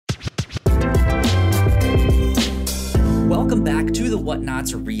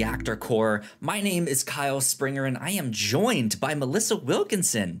Whatnauts Reactor Corps. My name is Kyle Springer, and I am joined by Melissa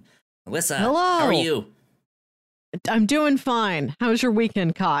Wilkinson. Melissa, hello. How are you? I'm doing fine. How's your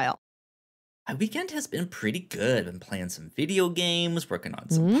weekend, Kyle? My weekend has been pretty good. Been playing some video games, working on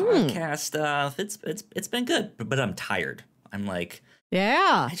some podcast stuff. It's been good, but I'm tired. I'm like,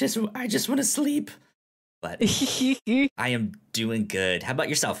 yeah. I just want to sleep. But I am doing good. How about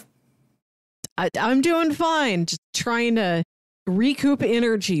yourself? I'm doing fine. Just trying to recoup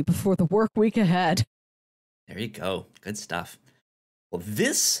energy before the work week ahead. There you go. Good stuff. Well,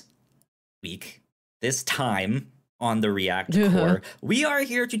 this week, this time on the Reactor Corps, we are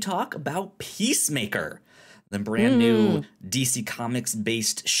here to talk about Peacemaker, the brand new DC Comics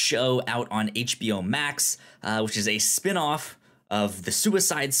based show out on HBO Max, which is a spin-off of the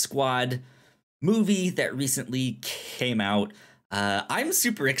Suicide Squad movie that recently came out. I'm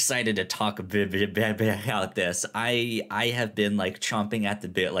super excited to talk a bit about this. I have been like chomping at the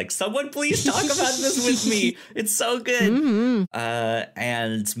bit, like, someone please talk about this with me. It's so good.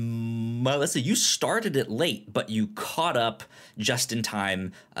 And Melissa, you started it late, but you caught up just in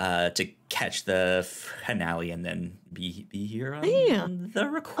time to catch the finale and then be here on the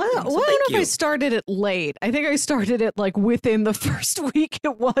recording. I don't know if I started it late. I think I started it like within the first week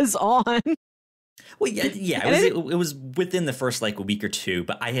it was on. Well, yeah, it was within the first like a week or two,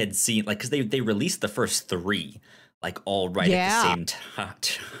 but I had seen like because they released the first three like all right at the same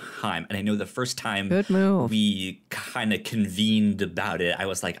time, and I know the first time we kind of convened about it, I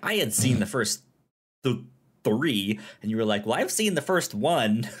was like, I had seen the first three, and you were like, well, I've seen the first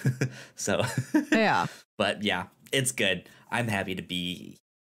one, so yeah, but yeah, it's good. I'm happy to be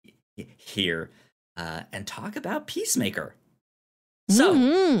here and talk about Peacemaker.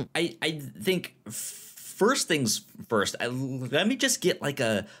 So I think first things first, let me just get like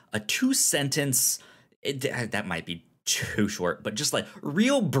a 2-sentence, that might be too short, but just like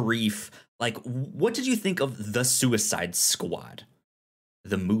real brief, like what did you think of the Suicide Squad,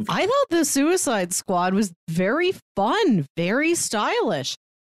 the movie? I thought the Suicide Squad was very fun, very stylish.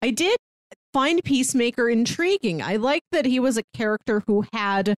 I did find Peacemaker intriguing. I liked that he was a character who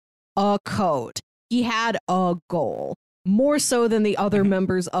had a code. He had a goal. More so than the other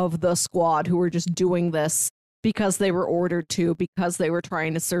members of the squad who were just doing this because they were ordered to, because they were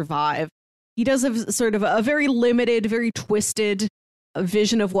trying to survive. He does have sort of a very limited, very twisted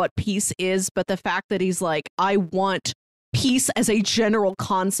vision of what peace is, but the fact that he's like, I want peace as a general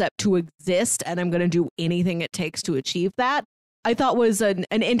concept to exist, and I'm going to do anything it takes to achieve that, I thought was an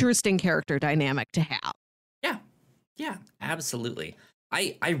interesting character dynamic to have. Yeah, absolutely.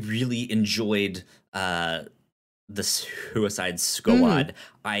 I really enjoyed the Suicide Squad.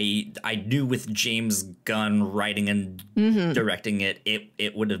 I knew with James Gunn writing and directing it,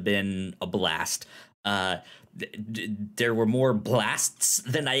 it would have been a blast. There were more blasts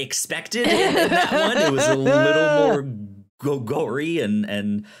than I expected in that one. It was a little more gory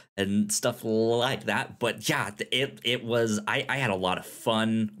and stuff like that. But yeah, it was. I had a lot of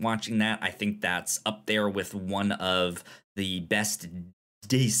fun watching that. I think that's up there with one of the best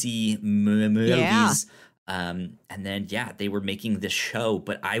DC movies. Yeah. And then, they were making this show,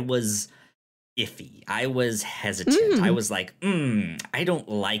 but I was iffy. I was hesitant. I was like, I don't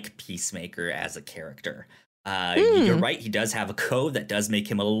like Peacemaker as a character. You're right. He does have a code that does make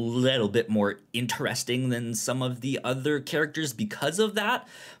him a little bit more interesting than some of the other characters because of that.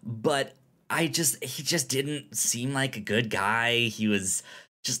 But he just didn't seem like a good guy. He was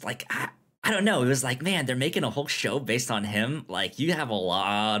just like, I don't know. It was like, man, they're making a whole show based on him. Like, you have a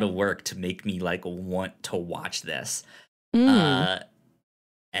lot of work to make me like want to watch this. And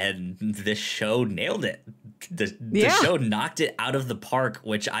this show nailed it. The show knocked it out of the park,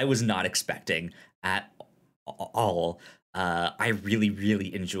 which I was not expecting at all. I really,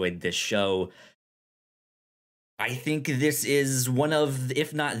 really enjoyed this show. I think this is one of,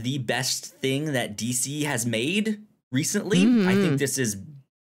 if not the best thing that DC has made recently. I think this is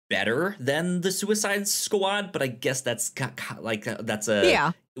better than the Suicide Squad, but I guess that's like that's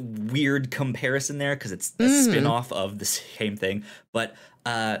a weird comparison there because it's a spin-off of the same thing. But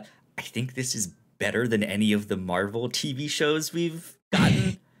I think this is better than any of the Marvel TV shows we've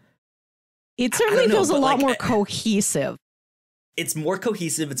gotten. It certainly feels a lot more cohesive. It's more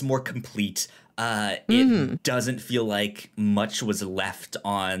cohesive. It's more complete. It doesn't feel like much was left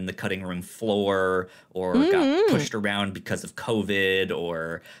on the cutting room floor or got pushed around because of COVID,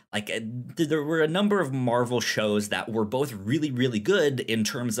 or like there were a number of Marvel shows that were both really, really good in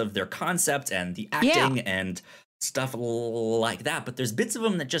terms of their concept and the acting and stuff like that. But there's bits of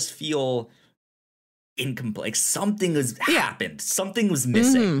them that just feel incomplete. Like something has happened. Something was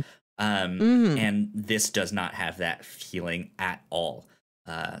missing. And this does not have that feeling at all.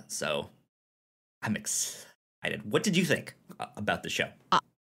 So I'm excited. What did you think about the show?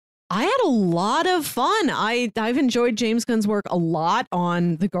 I had a lot of fun. I've enjoyed James Gunn's work a lot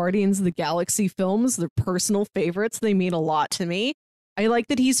on the Guardians of the Galaxy films. They're personal favorites. They mean a lot to me. I like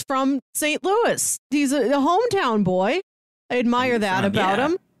that he's from St. Louis. He's a hometown boy. I admire that about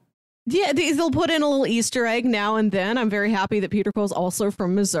him. Yeah, they'll put in a little Easter egg now and then. I'm very happy that Peter Quill's also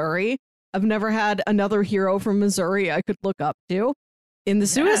from Missouri. I've never had another hero from Missouri I could look up to. In the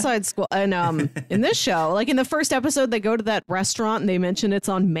Suicide Squad, and in this show, like in the first episode, they go to that restaurant and they mention it's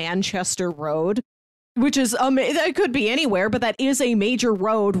on Manchester Road, which is that could be anywhere, but that is a major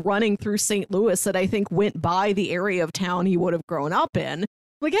road running through St. Louis that I think went by the area of town he would have grown up in.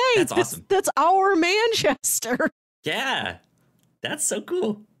 Like, hey, that's awesome. That's our Manchester. Yeah, that's so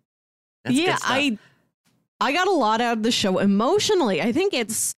cool. That's yeah, I got a lot out of the show emotionally. I think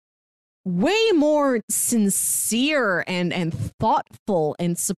it's way more sincere and thoughtful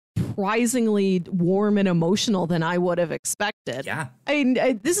and surprisingly warm and emotional than I would have expected. Yeah.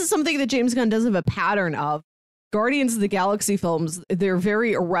 This is something that James Gunn does have a pattern of. Guardians of the Galaxy films, they're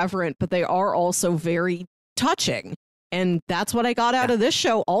very irreverent, but they are also very touching. And that's what I got out of this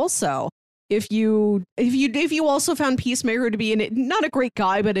show also. If you also found Peacemaker to be not a great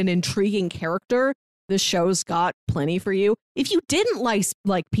guy, but an intriguing character, the show's got plenty for you. If you didn't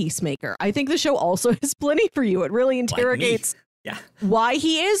like Peacemaker, I think the show also has plenty for you. It really interrogates why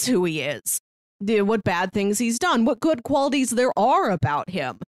he is who he is, what bad things he's done, what good qualities there are about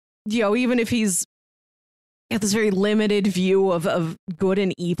him. Even if he's got this very limited view of good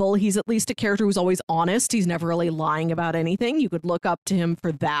and evil, he's at least a character who's always honest. He's never really lying about anything. You could look up to him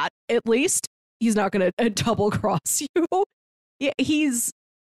for that, at least. He's not going to double cross you.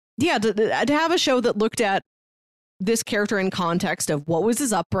 To have a show that looked at this character in context of what was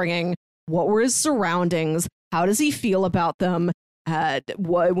his upbringing, what were his surroundings, how does he feel about them,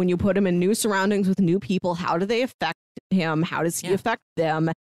 when you put him in new surroundings with new people, how do they affect him, how does he affect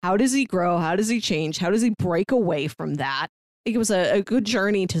them, how does he grow, how does he change, how does he break away from that? I think it was a good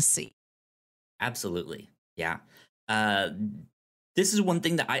journey to see. Absolutely. Yeah. This is one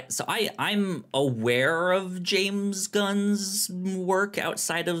thing that I'm aware of James Gunn's work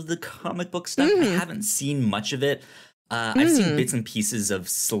outside of the comic book stuff. I haven't seen much of it. I've seen bits and pieces of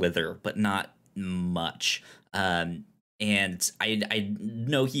Slither, but not much. And I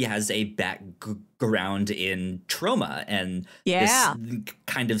know he has a background in trauma and this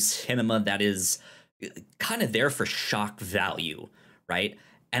kind of cinema that is kind of there for shock value, right?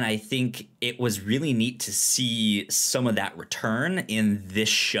 And I think it was really neat to see some of that return in this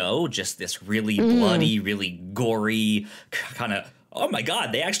show. Just this really bloody, really gory kind of, oh my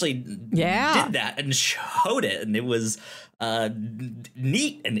God, they actually did that and showed it. And it was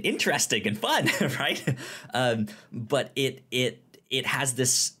neat and interesting and fun, right? But it has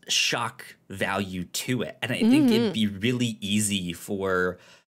this shock value to it. And I think it'd be really easy for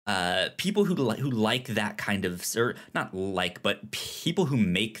people who like that kind of, or not like, but people who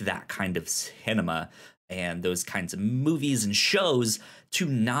make that kind of cinema and those kinds of movies and shows to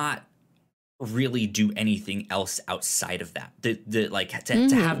not really do anything else outside of that.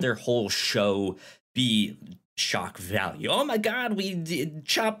 To have their whole show be shock value. Oh my God, we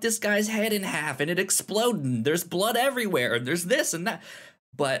chopped this guy's head in half and it exploded. And there's blood everywhere. And there's this and that.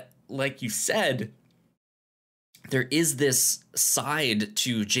 But like you said, there is this side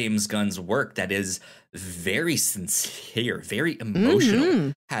to James Gunn's work that is very sincere, very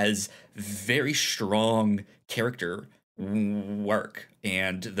emotional, has very strong character work,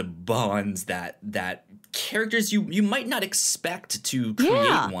 and the bonds that characters you might not expect to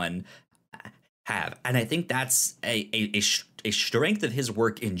create one have. And I think that's a strength of his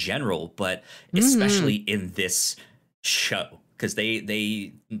work in general, but especially in this show. Because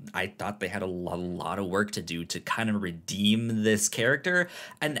I thought they had a lot of work to do to kind of redeem this character.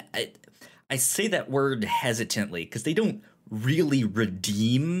 And I say that word hesitantly because they don't really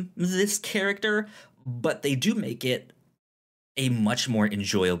redeem this character, but they do make it a much more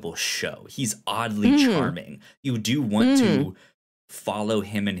enjoyable show. He's oddly charming. You do want to follow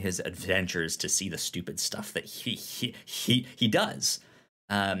him in his adventures to see the stupid stuff that he does.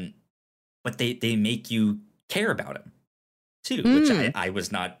 But they make you care about him too, which I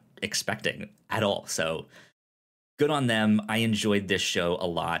was not expecting at all. So good on them. I enjoyed this show a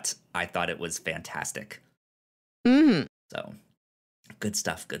lot. I thought it was fantastic. So good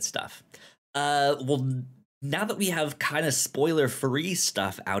stuff. Well, now that we have kind of spoiler-free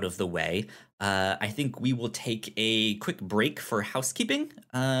stuff out of the way, I think we will take a quick break for housekeeping.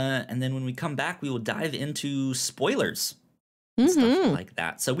 And then when we come back, we will dive into spoilers. stuff like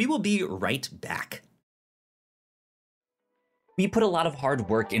that. So we will be right back. We put a lot of hard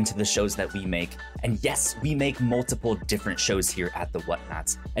work into the shows that we make, and yes, we make multiple different shows here at the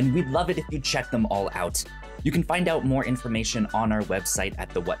Whatnauts, and we'd love it if you check them all out. You can find out more information on our website at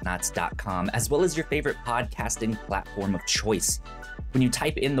thewhatnauts.com, as well as your favorite podcasting platform of choice. When you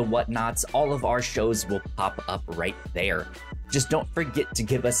type in the Whatnauts, all of our shows will pop up right there. Just don't forget to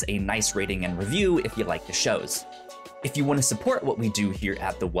give us a nice rating and review if you like the shows. If you want to support what we do here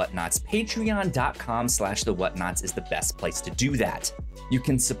at The Whatnauts, patreon.com/The Whatnauts is the best place to do that. You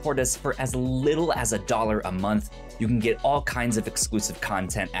can support us for as little as $1 a month. You can get all kinds of exclusive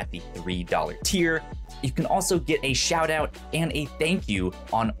content at the $3 tier. You can also get a shout out and a thank you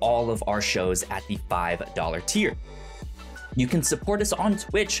on all of our shows at the $5 tier. You can support us on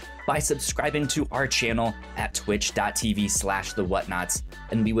Twitch by subscribing to our channel at twitch.tv/The Whatnauts,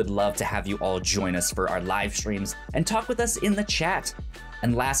 and we would love to have you all join us for our live streams and talk with us in the chat.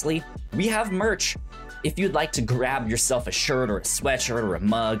 And lastly, we have merch. If you'd like to grab yourself a shirt or a sweatshirt or a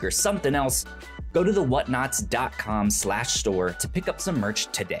mug or something else, go to thewhatnauts.com/store to pick up some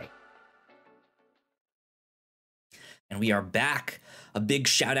merch today. And we are back. A big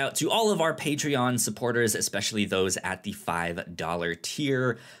shout out to all of our Patreon supporters, especially those at the $5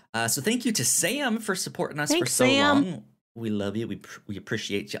 tier. So thank you to Sam for supporting us for so long. We love you. We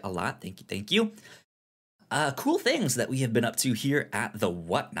appreciate you a lot. Thank you. Thank you. Cool things that we have been up to here at the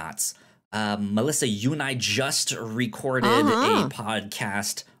Whatnauts. Melissa, you and I just recorded a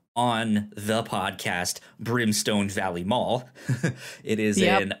podcast on the podcast Brimstone Valley Mall. It is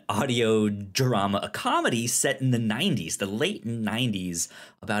an audio drama, a comedy set in the 90s, the late 90s,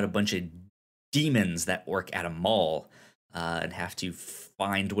 about a bunch of demons that work at a mall and have to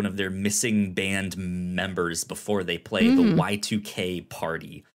find one of their missing band members before they play the Y2K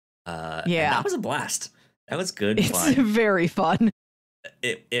party. That was a blast. That was good fun. It's very fun.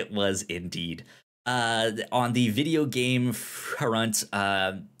 It was indeed. On the video game front,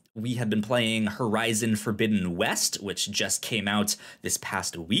 we have been playing Horizon Forbidden West, which just came out this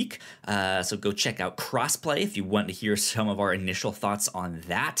past week. So go check out Crossplay if you want to hear some of our initial thoughts on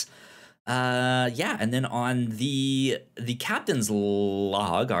that. And then on the Captain's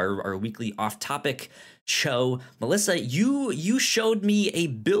Log, our weekly off-topic show, Melissa, you showed me a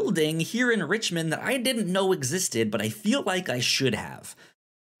building here in Richmond that I didn't know existed, but I feel like I should have.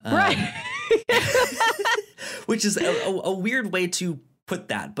 Right. Which is a weird way to put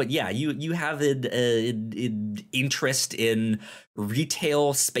that, but yeah, you have an interest in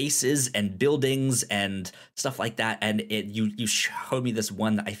retail spaces and buildings and stuff like that, and you showed me this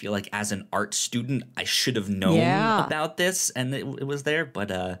one that I feel like as an art student I should have known about this, and it was there,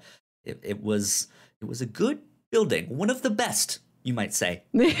 but it was a good building, one of the best, you might say.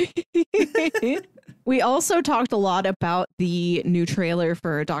 We also talked a lot about the new trailer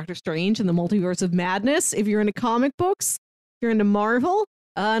for Doctor Strange and the Multiverse of Madness. If you're into comic books, you're into Marvel,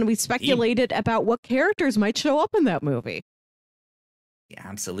 and we speculated about what characters might show up in that movie. Yeah,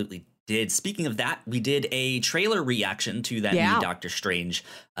 absolutely did. Speaking of that, we did a trailer reaction to that new Doctor Strange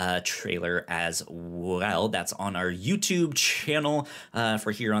trailer as well. That's on our YouTube channel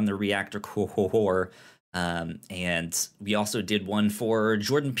for here on the Reactor Corps. And we also did one for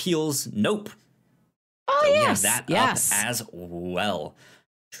Jordan Peele's Nope. Oh, so yes. We have that up as well.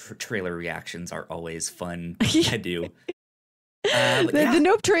 Trailer reactions are always fun to do. The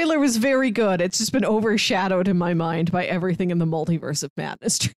Nope trailer was very good. It's just been overshadowed in my mind by everything in the Multiverse of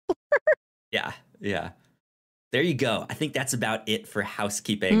Madness trailer. Yeah. There you go. I think that's about it for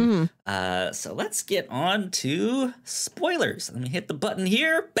housekeeping. So let's get on to spoilers. Let me hit the button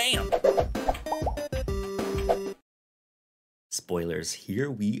here. Bam! Spoilers. Here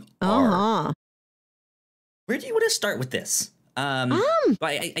we are. Where do you want to start with this?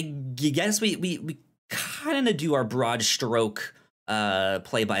 I guess we kind of do our broad stroke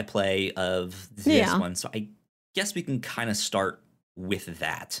play-by-play of this one. So I guess we can kind of start with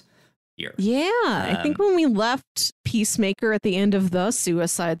that here. Yeah, I think when we left Peacemaker at the end of the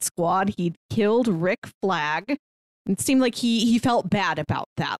Suicide Squad, he'd killed Rick Flag. It seemed like he felt bad about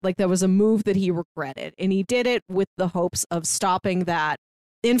that. Like that was a move that he regretted. And he did it with the hopes of stopping that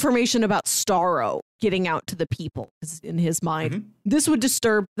information about Starro getting out to the people. Because in his mind, this would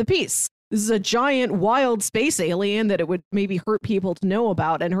disturb the peace. This is a giant wild space alien that it would maybe hurt people to know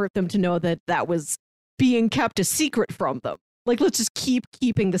about and hurt them to know that that was being kept a secret from them. Like, let's just keep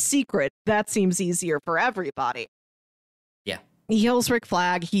keeping the secret. That seems easier for everybody. Yeah. He kills Rick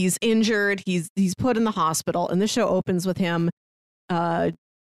Flag. He's injured. He's put in the hospital. And the show opens with him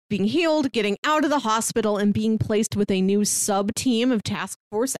being healed, getting out of the hospital, and being placed with a new sub-team of Task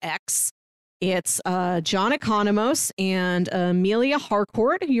Force X. It's John Economos and Amelia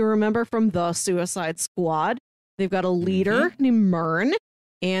Harcourt, who you remember from the Suicide Squad. They've got a leader named Myrn,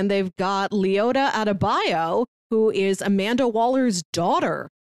 and they've got Leota Adebayo, who is Amanda Waller's daughter,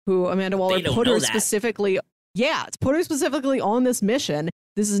 who Amanda Waller put her specifically. Yeah, it's put her specifically on this mission.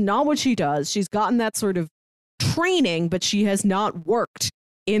 This is not what she does. She's gotten that sort of training, but she has not worked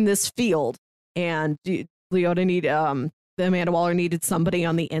in this field. And Amanda Waller needed somebody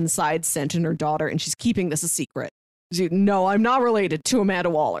on the inside, sent in her daughter, and she's keeping this a secret. No, I'm not related to Amanda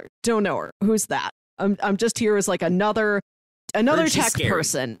Waller. Don't know her. Who's that? I'm just here as like another tech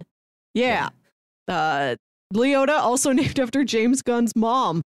person. Yeah. Leota, also named after James Gunn's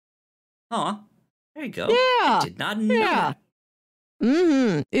mom. Oh, there you go. Yeah. I did not know that.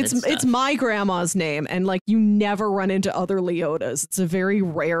 It's my grandma's name, and like you never run into other Leotas. It's a very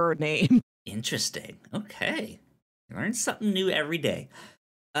rare name. Interesting. Okay. You learn something new every day.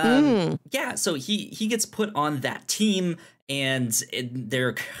 Yeah, so he gets put on that team, and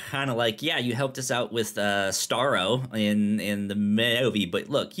they're kind of like, yeah, you helped us out with Starro in the movie, but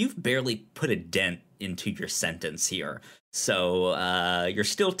look, you've barely put a dent into your sentence here. So you're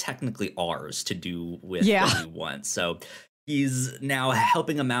still technically ours to do with what you want. So he's now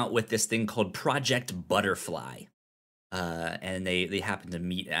helping him out with this thing called Project Butterfly. And they happen to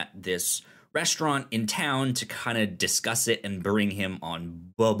meet at this restaurant in town to kind of discuss it and bring him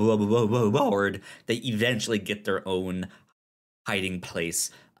on board. They eventually get their own hiding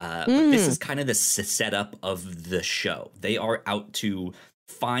place. But this is kind of the setup of the show. They are out to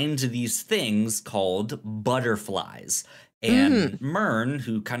find these things called butterflies. And Myrn,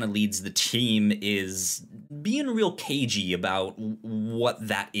 who kind of leads the team, is being real cagey about what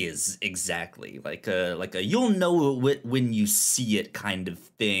that is exactly. Like a you'll know it when you see it kind of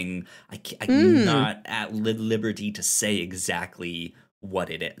thing. I'm not at liberty to say exactly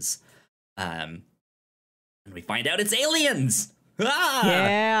what it is. And we find out it's aliens. Ah!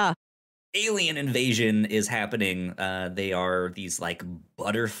 Yeah. Alien invasion is happening. They are these like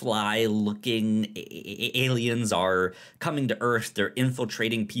butterfly-looking aliens are coming to Earth. They're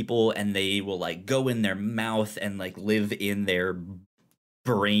infiltrating people, and they will like go in their mouth and like live in their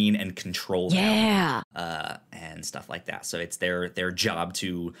brain and control them, and stuff like that. So it's their job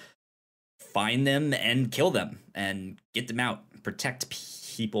to find them and kill them and get them out, protect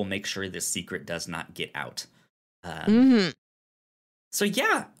people, make sure this secret does not get out. So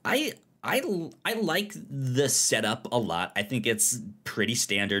yeah, I like the setup a lot. I think it's pretty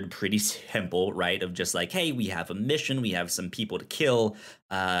standard, pretty simple, right? Of just like, hey, we have a mission, we have some people to kill,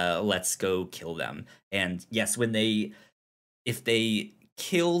 let's go kill them. And yes, if they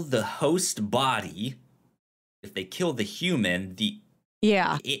kill the host body, if they kill the human, the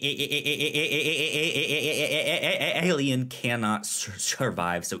alien cannot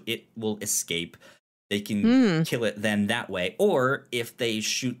survive, so it will escape. They can kill it then that way. Or if they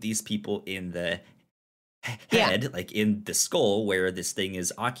shoot these people in the head, like in the skull where this thing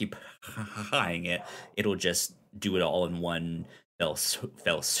is occupying it, it'll just do it all in one fell swoop.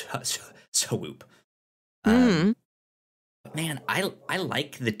 Man, I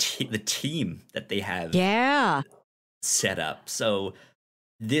like the team that they have set up. So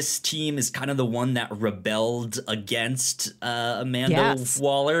this team is kind of the one that rebelled against Amanda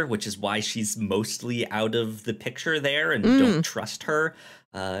Waller, which is why she's mostly out of the picture there and don't trust her,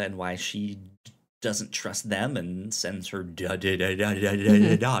 and why she doesn't trust them and sends her daughter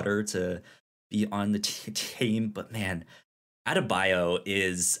to be on the team. But man, Adebayo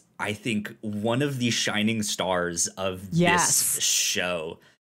is, I think, one of the shining stars of this show.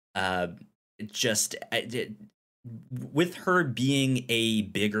 With her being a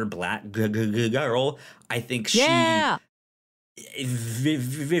bigger black girl, I think she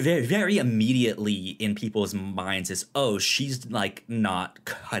very immediately in people's minds is, oh, she's like not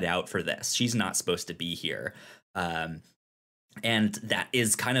cut out for this. She's not supposed to be here. And that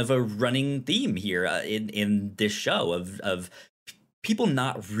is kind of a running theme here in this show of people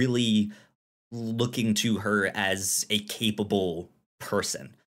not really looking to her as a capable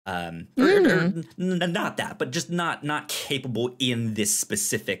person. Or not that, but just not capable in this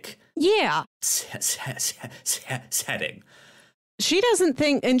specific setting. She doesn't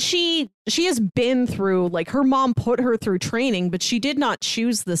think, and she has been through, like, her mom put her through training, but she did not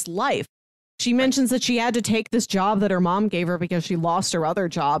choose this life. She mentions that she had to take this job that her mom gave her because she lost her other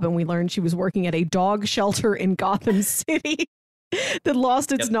job, and we learned she was working at a dog shelter in Gotham City that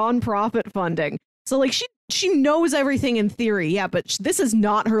lost its nonprofit funding. So, like, she knows everything in theory, but this is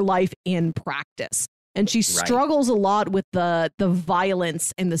not her life in practice. And she struggles a lot with the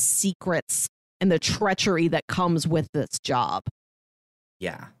violence and the secrets and the treachery that comes with this job.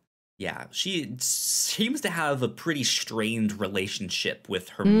 Yeah. Yeah, she seems to have a pretty strained relationship with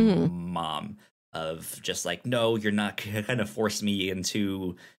her mom of just like, no, you're not gonna force me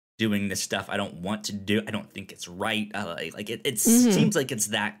into doing this stuff I don't want to do. I don't think it's right. It seems like it's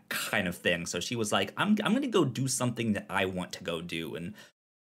that kind of thing. So she was like, I'm gonna go do something that I want to go do and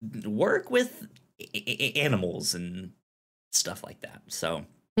work with animals and stuff like that. So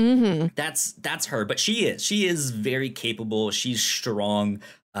that's her. But she is very capable. She's strong.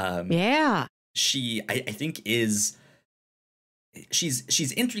 She I think is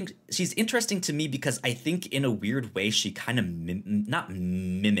she's interesting to me because I think in a weird way she kind of not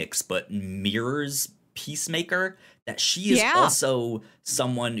mimics but mirrors Peacemaker, that she is also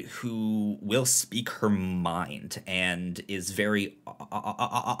someone who will speak her mind and is very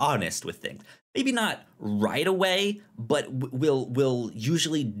honest with things. Maybe not right away, but will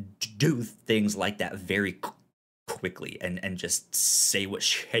usually do things like that very quickly and just say what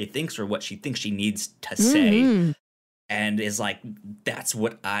she thinks or what she thinks she needs to say, and is like, that's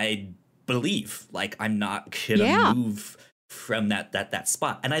what I believe. Like, I'm not gonna move from that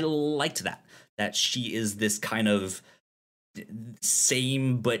spot. And I liked that she is this kind of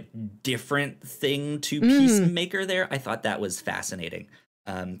same but different thing to Peacemaker there. I thought that was fascinating.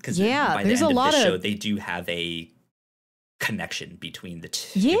 Because by the end of the show, they do have a connection between the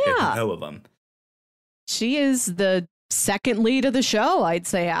two of them. She is the second lead of the show, I'd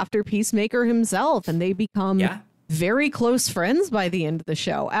say, after Peacemaker himself, and they become very close friends by the end of the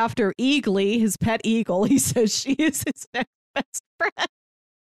show. After Eagly, his pet eagle, he says she is his next best friend.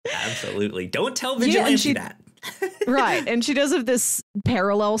 Absolutely. Don't tell Vigilante that. Right. And she does have this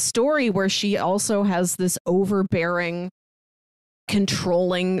parallel story where she also has this overbearing,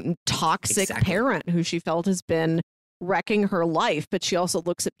 controlling, toxic parent who she felt has been wrecking her life. But she also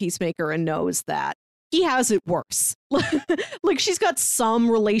looks at Peacemaker and knows that he has it worse. Like, she's got some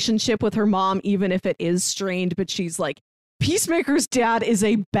relationship with her mom, even if it is strained, but she's like, Peacemaker's dad is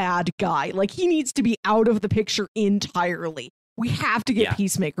a bad guy. Like, he needs to be out of the picture entirely. We have to get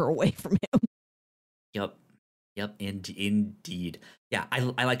Peacemaker away from him. Yep, indeed. Yeah, I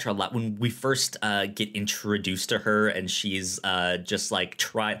liked her a lot. When we first get introduced to her and she's just like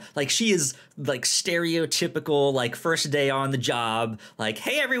she is like stereotypical, like first day on the job, like,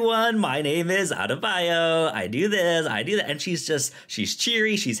 hey everyone, my name is Adebayo, I do this, I do that. And she's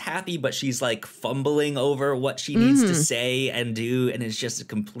cheery, she's happy, but she's like fumbling over what she needs to say and do, and is just a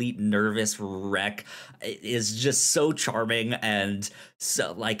complete nervous wreck. It is just so charming, and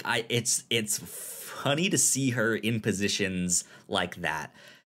so like it's funny to see her in positions like that.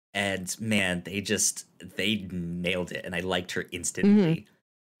 And man, they nailed it, and I liked her instantly.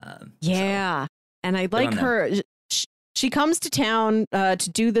 And I like her. She comes to town to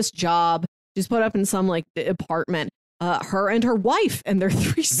do this job. She's put up in some like apartment. Her and her wife and their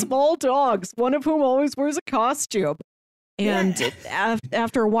three small dogs, one of whom always wears a costume. And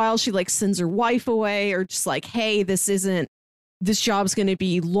after a while, she like sends her wife away, or just like, hey, this job's going to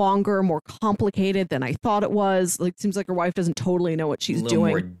be longer, more complicated than I thought it was. Like, seems like her wife doesn't totally know what she's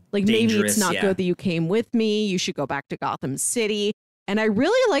doing. Like, maybe it's not good that you came with me. You should go back to Gotham City. And I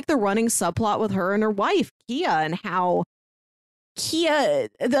really like the running subplot with her and her wife, Kia, and how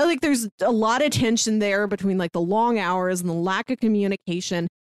like, there's a lot of tension there between like the long hours and the lack of communication.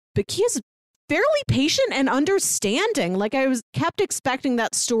 But Kia's fairly patient and understanding. Like, I kept expecting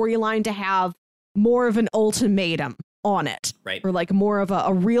that storyline to have more of an ultimatum on it, right, or like more of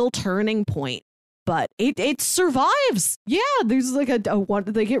a real turning point, but it survives. There's like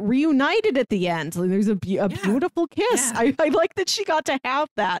they get reunited at the end. Like, there's a beautiful kiss. I like that she got to have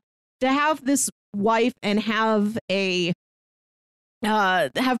that, to have this wife and have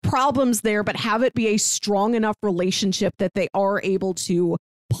have problems there, but have it be a strong enough relationship that they are able to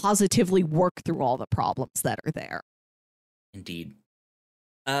positively work through all the problems that are there. Indeed.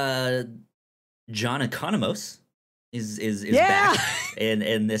 John Economos is back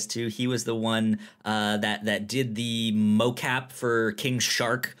in this too. He was the one that did the mocap for King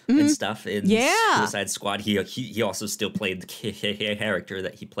Shark and stuff in Suicide Squad. He also still played the character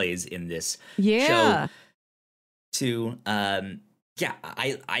that he plays in this show too. I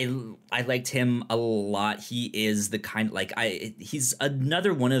liked him a lot. He is the kind, like, he's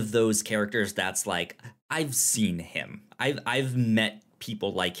another one of those characters that's like, I've seen him. I've met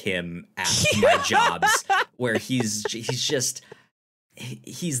people like him at my jobs, where he's the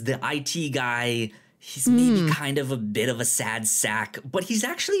IT guy. He's maybe kind of a bit of a sad sack, but he's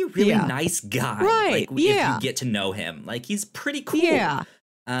actually a really nice guy. Right. Like, if you get to know him, like, he's pretty cool.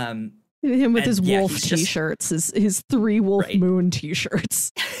 Him with his wolf t-shirts, his 3 wolf moon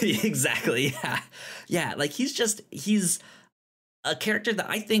t-shirts. Exactly. Yeah. Like, he's a character that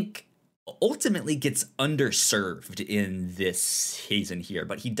I think ultimately gets underserved in this season here,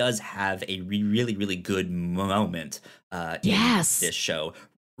 but he does have a really, really good moment in this show,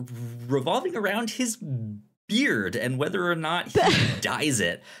 revolving around his beard and whether or not he dyes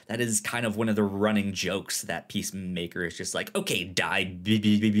it. That is kind of one of the running jokes that Peacemaker is just like, okay, dye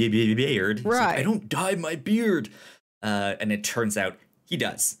beard. Right. Like, I don't dye my beard. And it turns out he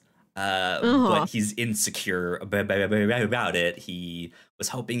does. But he's insecure about it. He was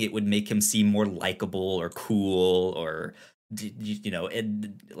hoping it would make him seem more likable or cool or, you know,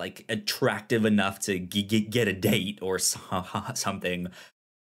 like attractive enough to get a date or something.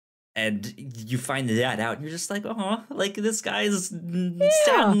 And you find that out, and you're just like, oh, like this guy's sad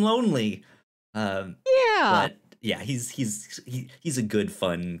and lonely. But yeah, he's a good,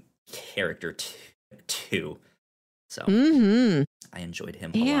 fun character too. So I enjoyed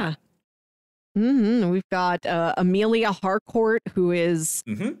him a lot. We've got Amelia Harcourt, who is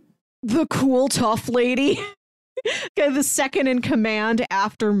the cool, tough lady, the second in command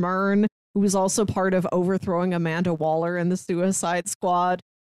after Myrn, who was also part of overthrowing Amanda Waller in the Suicide Squad.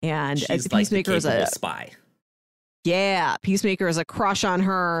 And she's Peacemaker is a spy. Yeah, Peacemaker is a crush on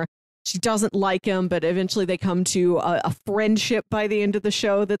her. She doesn't like him, but eventually they come to a friendship by the end of the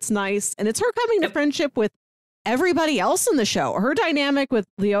show that's nice. And it's her coming to friendship with everybody else in the show. Her dynamic with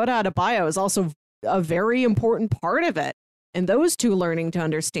Leota Adebayo is also a very important part of it. And those two learning to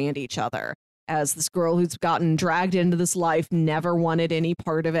understand each other as this girl who's gotten dragged into this life, never wanted any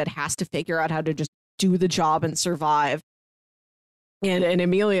part of it, has to figure out how to just do the job and survive. And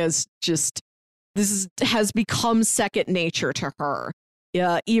Amelia's just, has become second nature to her,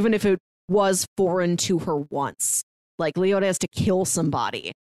 even if it was foreign to her once. Like, Leota has to kill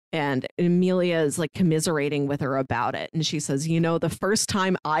somebody, and Amelia is like commiserating with her about it. And she says, you know, the first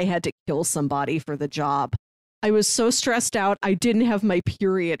time I had to kill somebody for the job, I was so stressed out, I didn't have my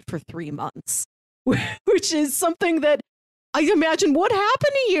period for 3 months, which is something that I imagine would happen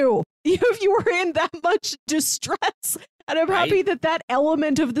to you if you were in that much distress. And I'm happy that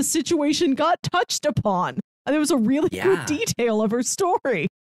element of the situation got touched upon. And it was a really good detail of her story.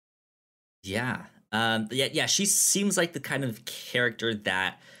 Yeah. She seems like the kind of character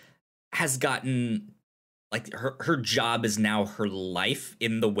that has gotten, like, her job is now her life,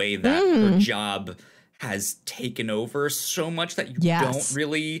 in the way that her job has taken over so much that you don't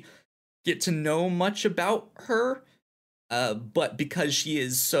really get to know much about her. But because she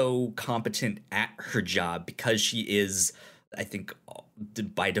is so competent at her job, because she is, I think,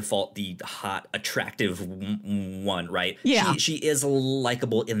 by default, the hot, attractive one, right? Yeah. She is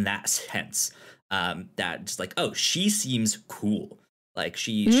likable in that sense. That just like, oh, she seems cool. Like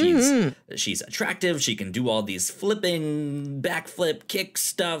she's attractive. She can do all these flipping, backflip, kick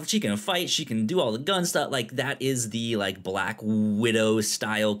stuff. She can fight. She can do all the gun stuff. Like, that is the like Black Widow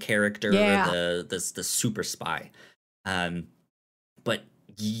style character, the super spy. But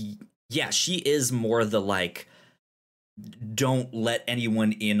she is more the like, don't let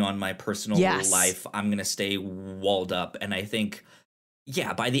anyone in on my personal life. I'm gonna stay walled up. And I think,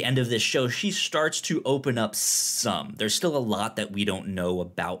 by the end of this show, she starts to open up some. There's still a lot that we don't know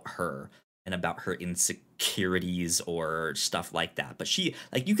about her and about her insecurities or stuff like that. But she,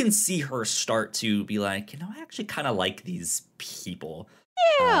 like, you can see her start to be like, you know, I actually kind of like these people.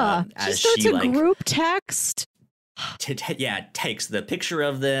 Yeah, she starts a group text. Takes the picture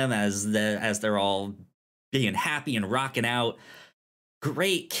of them as they're all being happy and rocking out.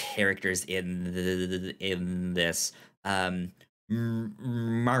 Great characters in this.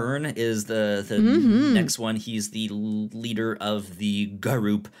 Myrn is the next one. He's the leader of the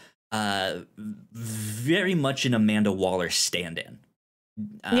group. Very much an Amanda Waller stand-in.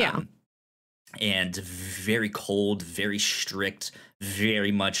 And very cold, very strict,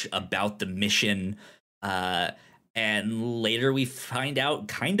 very much about the mission. And later we find out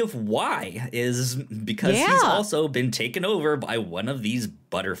kind of why, is because he's also been taken over by one of these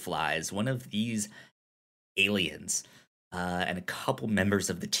butterflies, one of these aliens. And a couple members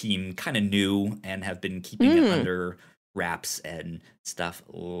of the team kind of knew and have been keeping it under wraps and stuff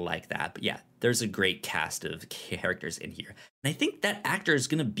like that. But there's a great cast of characters in here. And I think that actor is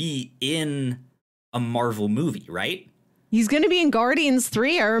going to be in a Marvel movie, right? He's going to be in Guardians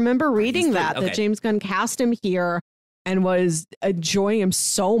 3. I remember reading that James Gunn cast him here and was enjoying him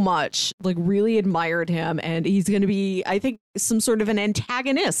so much, like really admired him. And he's going to be, I think, some sort of an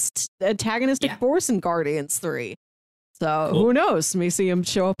antagonistic force in Guardians 3. So who knows? May see him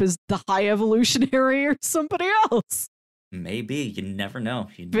show up as the High Evolutionary or somebody else. Maybe. You never know.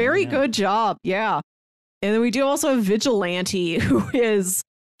 Very good job. Yeah. And then we do also have Vigilante, who is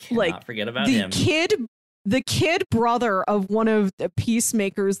Cannot forget about the him. kid the kid brother of one of the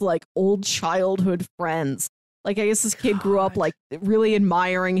Peacemaker's like old childhood friends. Like, I guess this kid grew up like really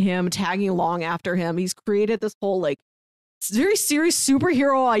admiring him, tagging along after him. He's created this whole like very serious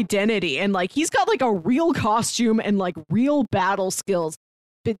superhero identity, and like he's got like a real costume and like real battle skills.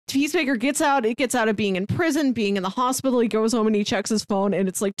 But Peacemaker gets out of being in prison, being in the hospital. He goes home and he checks his phone, and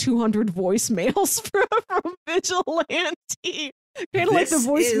it's like 200 voicemails from Vigilante. Kind of like the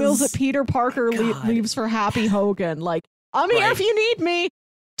voicemails that Peter Parker leaves for Happy Hogan. Like, I'm here if you need me.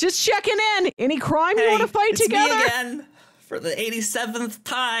 Just checking in. Any crime you want to fight together? Me again for the 87th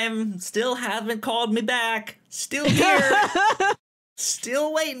time. Still haven't called me back. Still here.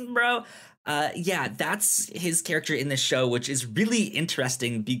 Still waiting, bro. Yeah, that's his character in the show, which is really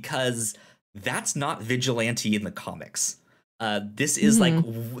interesting because that's not Vigilante in the comics. This is like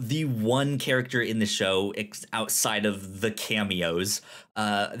the one character in the show outside of the cameos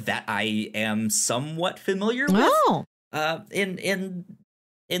that I am somewhat familiar with in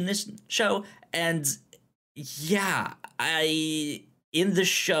this show. And yeah, in the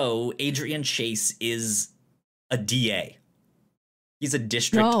show, Adrian Chase is a DA. He's a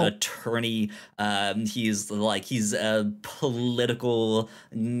district attorney. He's a political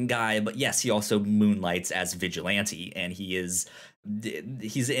guy, but yes, he also moonlights as Vigilante, and he's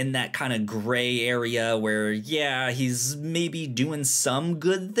in that kind of gray area where, yeah, he's maybe doing some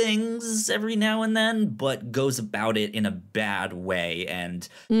good things every now and then, but goes about it in a bad way and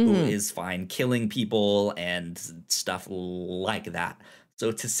is fine killing people and stuff like that.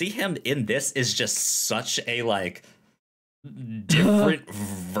 So to see him in this is just such a like different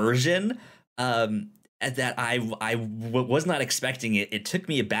version that I was not expecting it. It took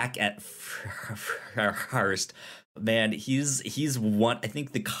me aback at first. Man, he's one. I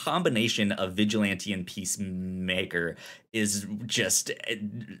think the combination of Vigilante and Peacemaker is just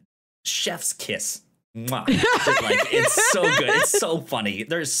chef's kiss. Mwah. Like, it's so good. It's so funny.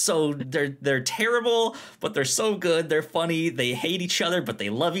 They're terrible, but they're so good. They're funny. They hate each other, but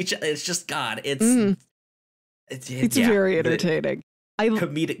they love each other. It's just God. It's very entertaining.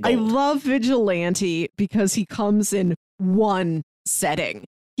 Comedic gold. I love Vigilante because he comes in one setting.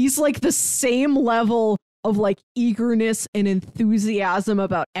 He's like the same level of like eagerness and enthusiasm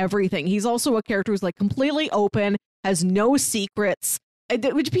about everything. He's also a character who's like completely open, has no secrets,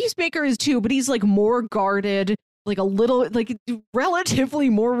 which Peacemaker is too, but he's like more guarded, like a little, like relatively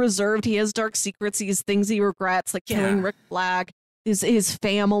more reserved. He has dark secrets. He has things he regrets, like killing Rick Flag, his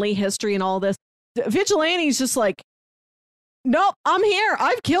family history and all this. Vigilante's just like, nope, I'm here.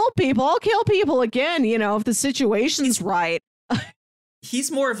 I've killed people. I'll kill people again, if the situation's right.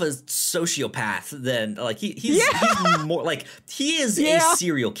 He's more of a sociopath than like he's more like he is a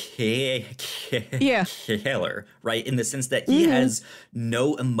serial killer, right? In the sense that he has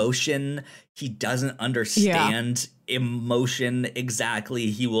no emotion. He doesn't understand emotion exactly.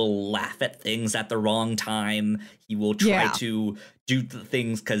 He will laugh at things at the wrong time. He will try to do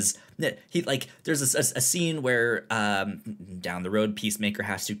things because he like there's a scene where down the road Peacemaker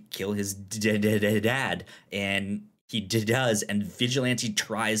has to kill his dad, and he does, and Vigilante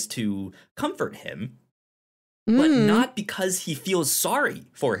tries to comfort him, but not because he feels sorry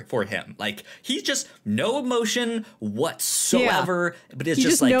for him. Like, he's just no emotion whatsoever, but it's he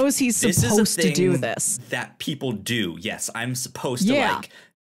just like, knows he's supposed to do this. That people do. Yes, I'm supposed to like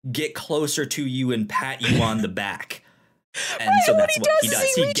get closer to you and pat you on the back. And so that's what he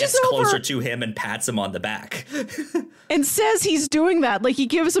does. He gets closer to him and pats him on the back. And says he's doing that. Like, he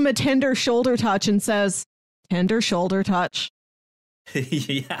gives him a tender shoulder touch and says, tender shoulder touch.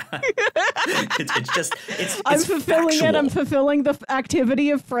 It's I'm fulfilling factual. It. I'm fulfilling the activity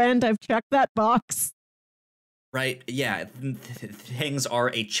of friend. I've checked that box. Right. Yeah. Things are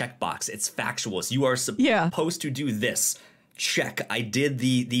a checkbox. It's factual. So you are supposed to do this. Check. I did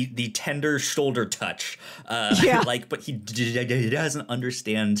the tender shoulder touch. Like, but he doesn't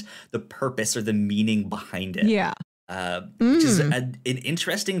understand the purpose or the meaning behind it. Yeah. Which is an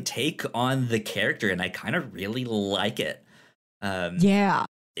interesting take on the character, and I kind of really like it.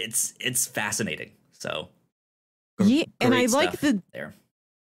 It's fascinating. So and I like there.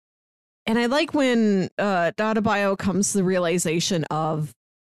 And I like when Dada Bio comes to the realization of,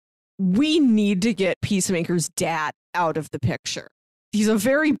 we need to get Peacemaker's dad out of the picture. He's a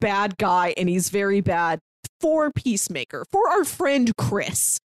very bad guy, and he's very bad for Peacemaker, for our friend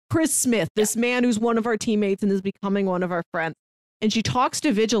Chris Smith, this man who's one of our teammates and is becoming one of our friends. And she talks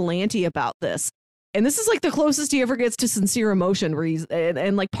to Vigilante about this. And this is like the closest he ever gets to sincere emotion, where he's,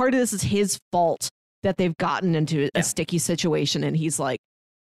 and like part of this is his fault that they've gotten into a sticky situation. And he's like,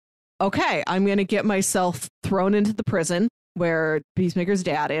 okay, I'm going to get myself thrown into the prison where Peacemaker's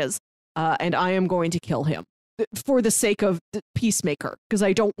dad is. and I am going to kill him for the sake of the Peacemaker, because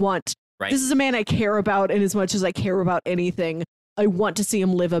I don't want. Right. This is a man I care about, and as much as I care about anything, I want to see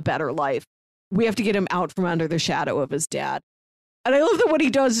him live a better life. We have to get him out from under the shadow of his dad. And I love that what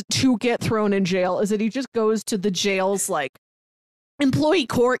he does to get thrown in jail is that he just goes to the jail's like employee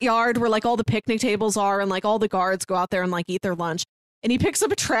courtyard where like all the picnic tables are, and like all the guards go out there and like eat their lunch. And he picks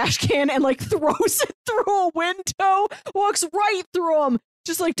up a trash can and like throws it through a window, walks right through him,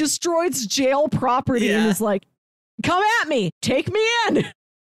 just like destroys jail property, and is like, come at me, take me in.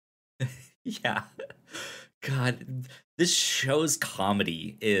 Yeah. God, this show's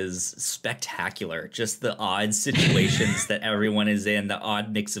comedy is spectacular. Just the odd situations that everyone is in, the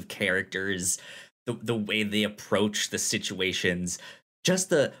odd mix of characters, the way they approach the situations.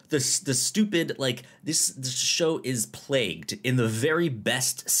 Just the stupid, like, this show is plagued, in the very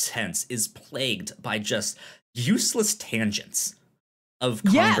best sense, is plagued by just useless tangents of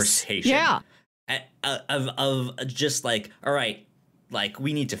conversation. Yeah. Of just like, all right, like,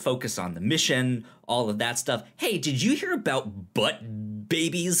 we need to focus on the mission, all of that stuff. Hey, did you hear about butt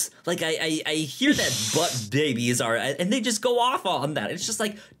babies? Like, I hear that butt babies are, and they just go off on that. It's just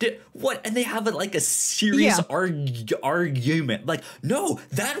like, what? And they have like a serious argument. Like, no,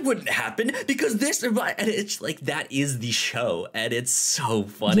 that wouldn't happen because this, and it's like, that is the show, and it's so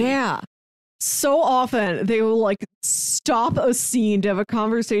funny. Yeah. So often they will like stop a scene to have a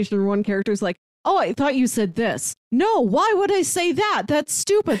conversation where one character's like, oh, I thought you said this. No, why would I say that? That's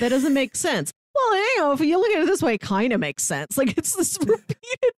stupid. That doesn't make sense. Well, you know, if you look at it this way, it kind of makes sense. Like, it's this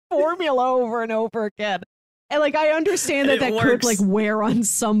repeated formula over and over again. And like, I understand that could like wear on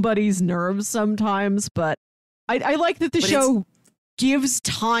somebody's nerves sometimes, but I like that the show gives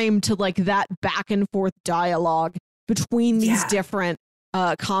time to like that back and forth dialogue between these different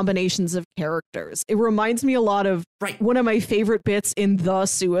combinations of characters. It reminds me a lot of one of my favorite bits in The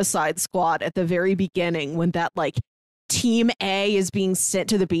Suicide Squad at the very beginning, when that like Team A is being sent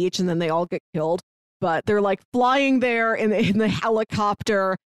to the beach and then they all get killed, but they're like flying there in the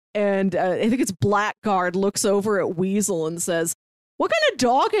helicopter, and I think it's Blackguard looks over at Weasel and says, what kind of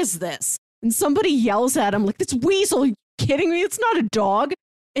dog is this? And somebody yells at him like, it's Weasel, are you kidding me? It's not a dog.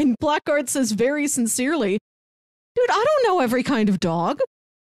 And Blackguard says very sincerely, dude, I don't know every kind of dog.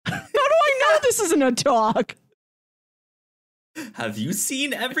 How do I know this isn't a dog? Have you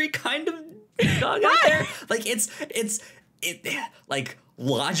seen every kind of dog out there? Like, it like,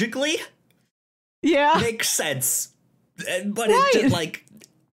 logically, makes sense, but it's just like,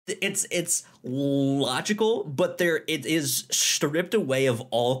 it's logical, but it is stripped away of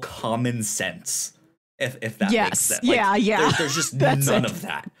all common sense. If that makes sense. Like, there's just none of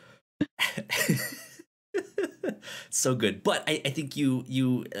that. So good. But I think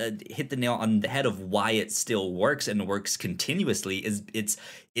you hit the nail on the head of why it still works and works continuously. Is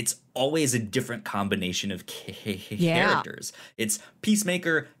it's always a different combination of characters. It's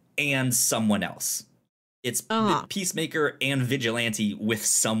Peacemaker and someone else. It's Peacemaker and Vigilante with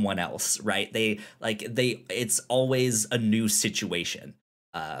someone else, right? It's always a new situation.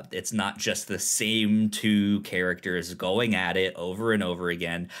 It's not just the same two characters going at it over and over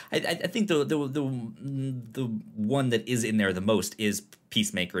again. I think the one that is in there the most is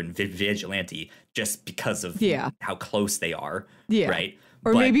Peacemaker and Vigilante, just because of how close they are, right?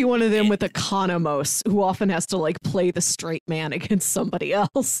 Or maybe one of them with Economos, who often has to like play the straight man against somebody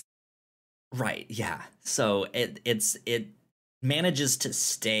else. Right, yeah. So it manages to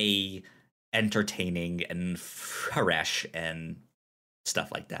stay entertaining and fresh and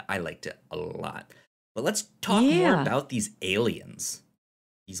stuff like that. I liked it a lot. But let's talk more about these aliens,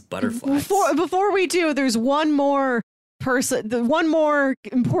 these butterflies. Before we do, there's one more person, the one more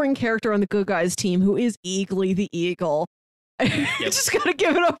important character on the good guys team, who is Eagly the Eagle. Just gotta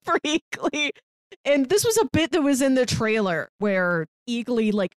give it up for Eagly. And this was a bit that was in the trailer where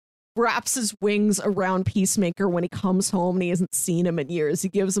Eagly like wraps his wings around Peacemaker when he comes home and he hasn't seen him in years. He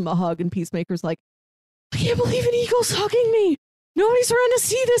gives him a hug and Peacemaker's like, I can't believe an eagle's hugging me. Nobody's around to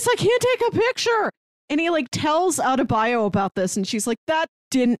see this. I can't take a picture. And he like tells Adebayo about this, and she's like, that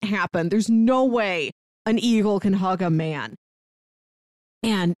didn't happen. There's no way an eagle can hug a man.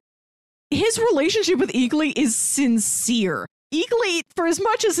 And his relationship with Eagly is sincere. Eagly, for as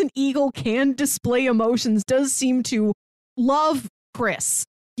much as an eagle can display emotions, does seem to love Chris.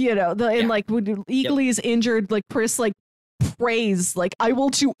 You know, and like when Eagly is injured, like Chris like prays, like, I will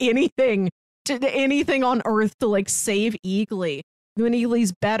do anything on earth to like save Eagly. When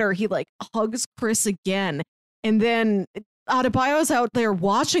Eagly's better, he like hugs Chris again. And then Adebayo's out there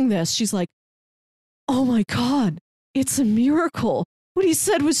watching this. She's like, oh my God, it's a miracle. What he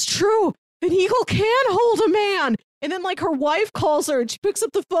said was true. An eagle can hold a man. And then like her wife calls her and she picks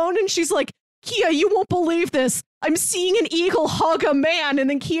up the phone and she's like, Kia, you won't believe this. I'm seeing an eagle hug a man. And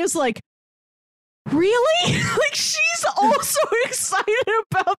then Kia's like, really? Like she's also excited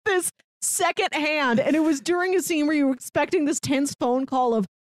about this secondhand. And it was during a scene where you were expecting this tense phone call of,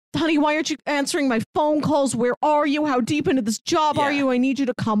 honey, why aren't you answering my phone calls? Where are you? How deep into this job are you? I need you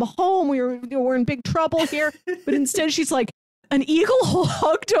to come home. We're in big trouble here. But instead she's like, an eagle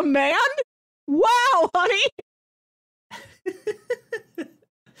hugged a man? Wow, honey.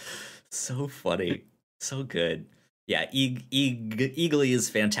 So funny. So good. Yeah, Eagly is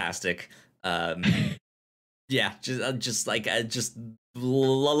fantastic. Yeah, just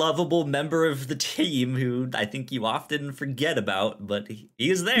lovable member of the team who I think you often forget about, but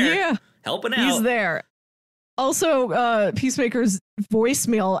he's there. Yeah. Helping out. He's there. Also, Peacemaker's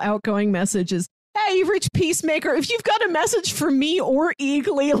voicemail outgoing message is, hey, you've reached Peacemaker. If you've got a message for me or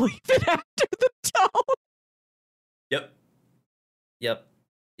Eagly, leave it after the tone. Yep.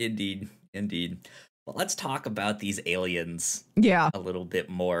 Indeed. Well, let's talk about these aliens a little bit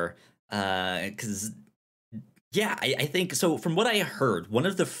more. Because, I think, so from what I heard, one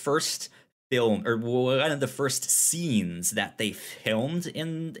of the first scenes that they filmed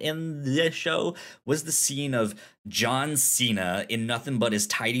in this show was the scene of John Cena in nothing but his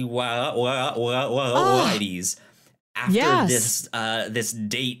tidy whities after this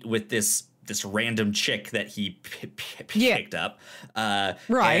date with this random chick that he picked up.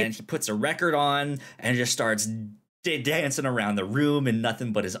 And he puts a record on and just starts dancing around the room in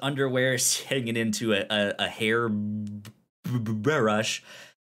nothing but his underwear, hanging into a hair brush,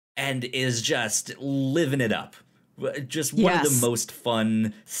 and is just living it up. Just one of the most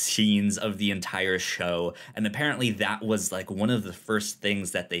fun scenes of the entire show. And apparently that was like one of the first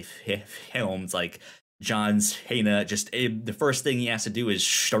things that they filmed. Like John Cena, the first thing he has to do is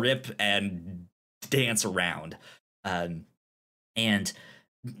strip and dance around. And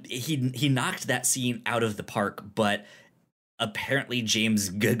he knocked that scene out of the park, but apparently James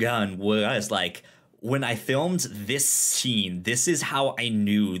Gunn was like, when I filmed this scene, this is how I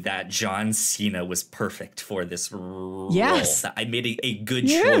knew that John Cena was perfect for this role. That I made a good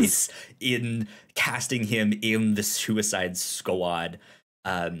choice in casting him in the Suicide Squad.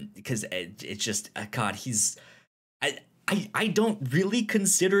 Because it's just, God, I don't really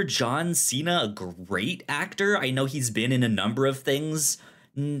consider John Cena a great actor. I know he's been in a number of things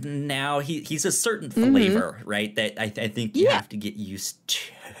now. He's a certain flavor, right? That I think you have to get used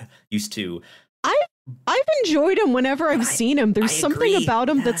to. I've enjoyed him whenever I've seen him. There's something about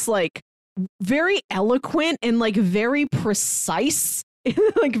him that's like very eloquent and like very precise,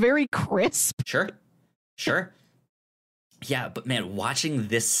 like very crisp. Sure. Yeah, but man, watching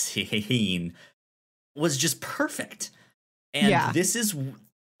this scene was just perfect. And this is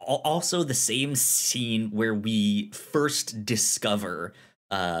also the same scene where we first discover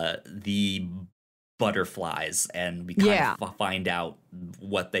the butterflies, and we kind of find out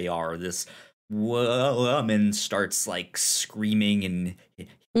what they are. This woman starts like screaming and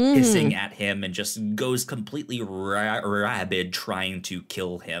hissing at him and just goes completely rabid trying to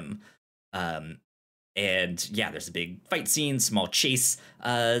kill him. And there's a big fight scene, small chase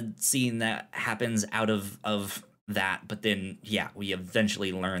scene that happens out of that. But then, we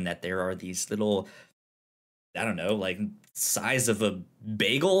eventually learn that there are these little, I don't know, like size of a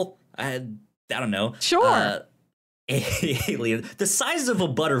bagel. I don't know. Sure. Alien, the size of a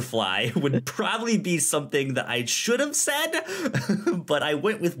butterfly would probably be something that I should have said, but I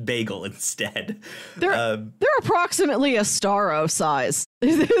went with bagel instead. They're approximately a Starro size. The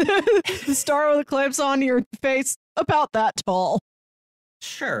Starro that clamps onto your face, about that tall.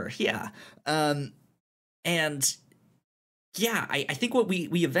 Sure, yeah. I think what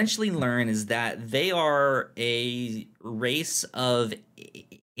we eventually learn is that they are a race of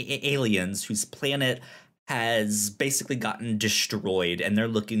aliens whose planet has basically gotten destroyed, and they're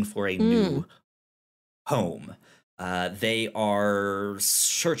looking for a new home. They are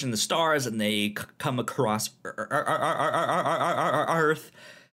searching the stars, and they come across Earth,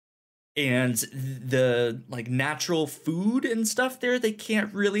 and the like natural food and stuff there they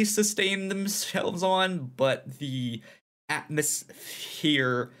can't really sustain themselves on, but the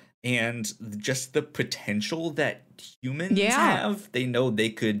atmosphere and just the potential that humans have, they know they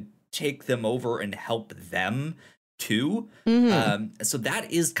could take them over and help them too. So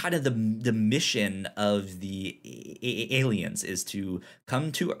that is kind of the mission of the aliens, is to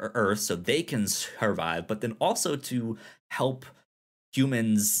come to Earth so they can survive, but then also to help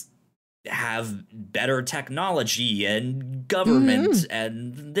humans have better technology and government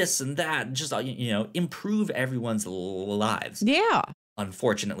and this and that, just improve everyone's lives.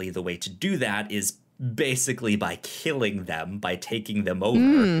 Unfortunately, the way to do that is basically by killing them, by taking them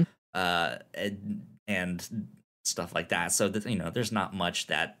over, and stuff like that. So that, you know, there's not much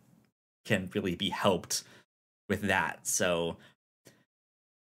that can really be helped with that. So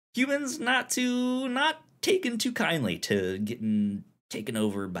humans not taken too kindly to getting taken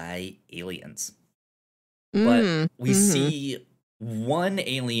over by aliens. But we see one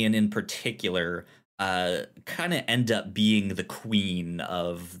alien in particular kind of end up being the queen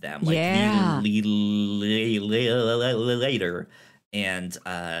of them, like later, and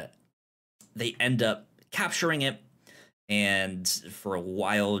they end up capturing it, and for a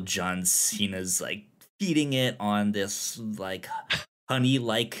while John Cena's like feeding it on this like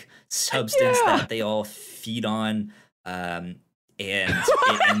honey-like substance that they all feed on, and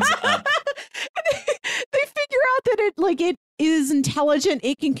it ends up they figure out that it is intelligent,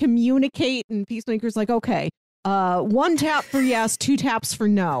 it can communicate, and Peacemaker's like, okay, 1 tap for yes, 2 taps for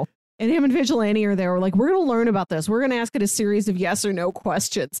no. And him and Vigilante are there. We're like, we're gonna learn about this. We're gonna ask it a series of yes or no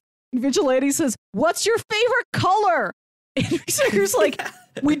questions. And Vigilante says, what's your favorite color? And Peacemaker's like,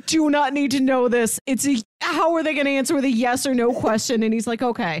 we do not need to know this. How are they gonna answer with a yes or no question? And he's like,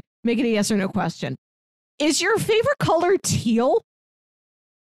 okay, make it a yes or no question. Is your favorite color teal?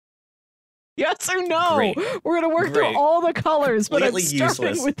 Yes or no? Great. We're going to work through all the colors, but I'm starting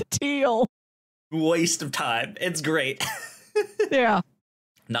useless. with the teal. Waste of time. It's great. Yeah.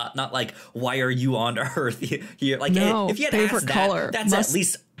 Not like, why are you on Earth here? Like, no, if you had asked that, that's at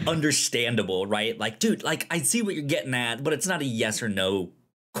least understandable, right? Like, dude, like, I see what you're getting at, but it's not a yes or no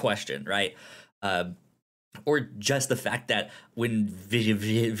question, right? Or just the fact that when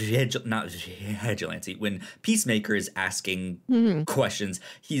when Peacemaker is asking questions,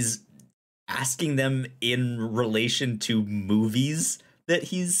 he's asking them in relation to movies that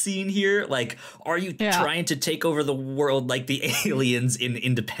he's seen here. Like, are you trying to take over the world like the aliens in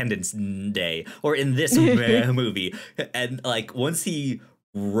Independence Day or in this movie? And like, once he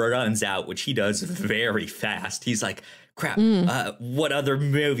runs out, which he does very fast, he's like, crap, what other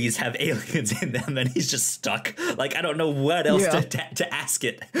movies have aliens in them? And he's just stuck. Like, I don't know what else to ask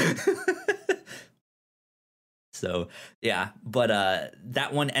it. So, yeah, but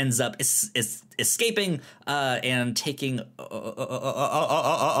that one ends up escaping and taking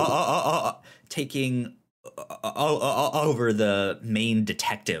over the main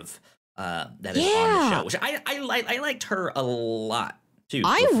detective that is on the show, which I liked her a lot, too.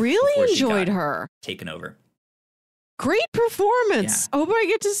 I really enjoyed her. Taken over. Great performance. Yeah. I hope I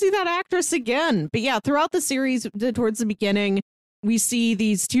get to see that actress again. But yeah, throughout the series, towards the beginning, we see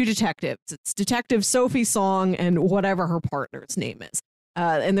these 2 detectives. It's Detective Sophie Song and whatever her partner's name is.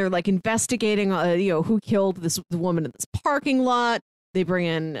 And they're like investigating, who killed the woman in this parking lot. They bring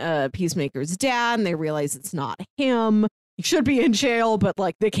in Peacemaker's dad and they realize it's not him. He should be in jail, but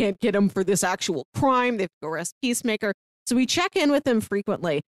like they can't get him for this actual crime. They have to arrest Peacemaker. So we check in with them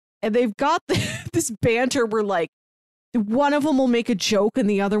frequently. And they've got this banter where like one of them will make a joke and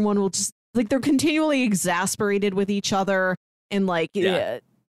the other one will just like they're continually exasperated with each other. And like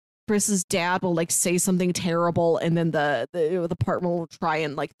Chris's dad will like say something terrible, and then the partner will try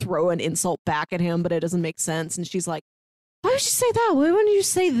and like throw an insult back at him, but it doesn't make sense. And she's like, "Why would you say that? Why wouldn't you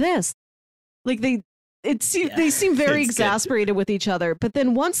say this?" Like they seem very exasperated with each other. But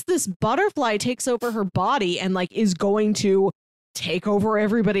then once this butterfly takes over her body and like is going to take over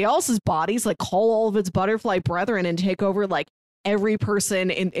everybody else's bodies, like call all of its butterfly brethren and take over like every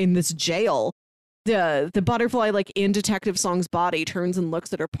person in this jail. The butterfly, like in Detective Song's body, turns and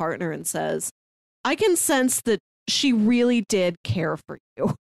looks at her partner and says, I can sense that she really did care for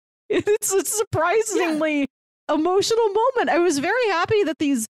you. It's a surprisingly emotional moment. I was very happy that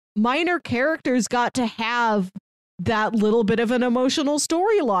these minor characters got to have that little bit of an emotional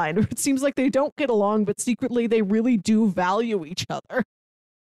storyline. It seems like they don't get along, but secretly they really do value each other.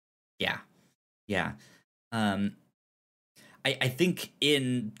 Yeah. Yeah. I think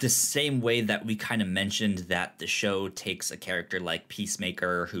in the same way that we kind of mentioned that the show takes a character like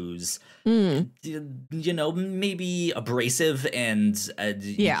Peacemaker who's, maybe abrasive and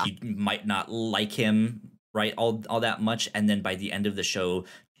you might not like him, right, all that much. And then by the end of the show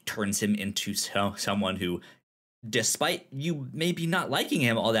turns him into someone who, despite you maybe not liking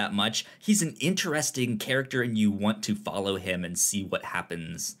him all that much, he's an interesting character and you want to follow him and see what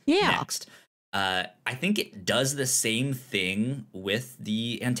happens next. I think it does the same thing with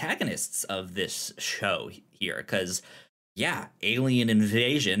the antagonists of this show here, because, alien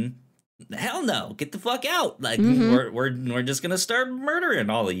invasion, hell no, get the fuck out. Like, we're just gonna start murdering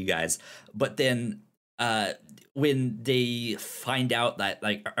all of you guys. But then when they find out that,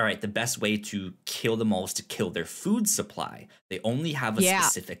 like, all right, the best way to kill them all is to kill their food supply. They only have a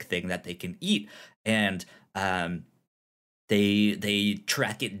specific thing that they can eat, and they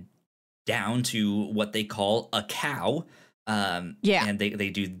track it down to what they call a cow. And they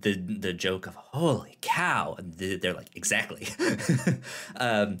do the joke of holy cow, and they're like, exactly.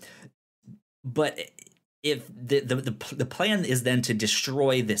 But if the plan is then to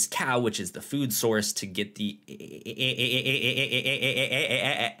destroy this cow, which is the food source, to get the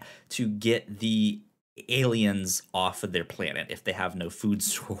aliens off of their planet. If they have no food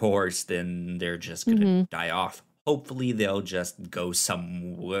source, then they're just gonna die off. Hopefully they'll just go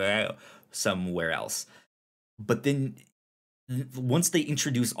somewhere else. But then once they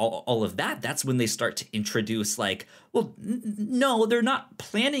introduce all of that, that's when they start to introduce, like, well, no, they're not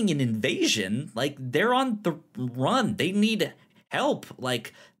planning an invasion. Like, they're on the run. They need help.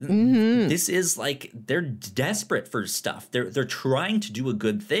 Like, this is like, they're desperate for stuff. They're trying to do a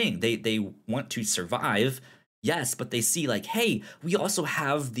good thing. They want to survive. Yes, but they see, like, hey, we also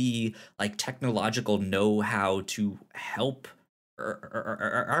have the, like, technological know-how to help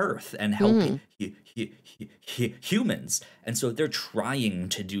Earth and help humans, and so they're trying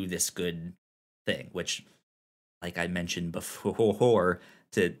to do this good thing, which, like I mentioned before,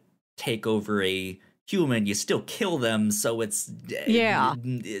 to take over a human, you still kill them, so it's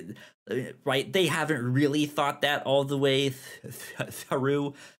right. They haven't really thought that all the way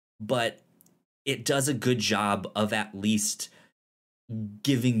through, but it does a good job of at least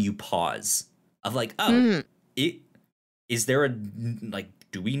giving you pause of, like, is there a, like,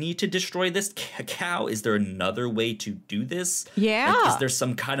 do we need to destroy this cow? Is there another way to do this? Yeah. Like, is there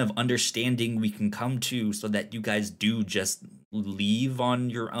some kind of understanding we can come to so that you guys do just leave on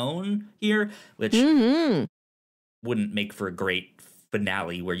your own here? Which wouldn't make for a great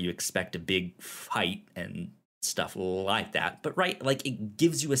finale where you expect a big fight and stuff like that. But, right, like, it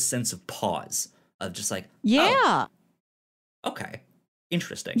gives you a sense of pause of just like, oh, okay,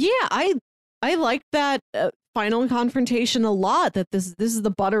 interesting. Yeah, I like that final confrontation a lot, that this is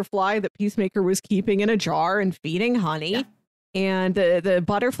the butterfly that Peacemaker was keeping in a jar and feeding honey. And the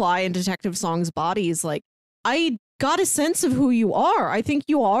butterfly in Detective Song's body is like, I got a sense of who you are. I think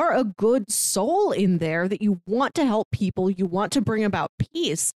you are a good soul in there, that you want to help people. You want to bring about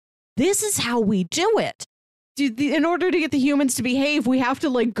peace. This is how we do it. In order to get the humans to behave, we have to,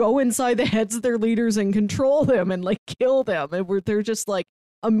 like, go inside the heads of their leaders and control them and, like, kill them. And they're just like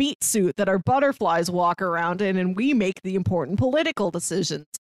a meat suit that our butterflies walk around in, and we make the important political decisions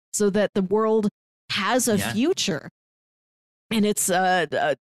so that the world has a future. And it's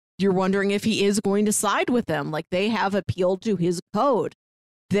you're wondering if he is going to side with them. Like, they have appealed to his code.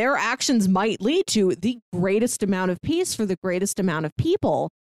 Their actions might lead to the greatest amount of peace for the greatest amount of people,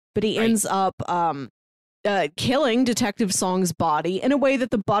 but he ends up killing Detective Song's body in a way that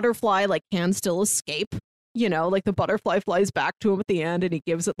the butterfly, like, can still escape. You know, like, the butterfly flies back to him at the end, and he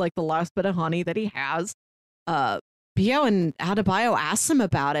gives it, like, the last bit of honey that he has. Bio and Adebayo asks him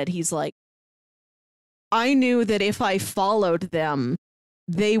about it. He's like, I knew that if I followed them,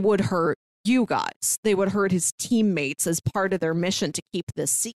 they would hurt you guys. They would hurt his teammates as part of their mission to keep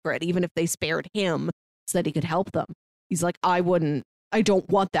this secret, even if they spared him so that he could help them. He's like, I don't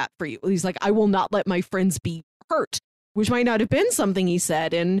want that for you. He's like, I will not let my friends be hurt, which might not have been something he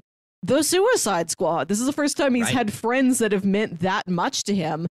said in the Suicide Squad. This is the first time he's had friends that have meant that much to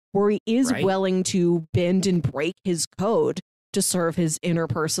him, where he is willing to bend and break his code to serve his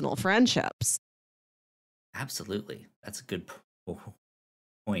interpersonal friendships. Absolutely. That's a good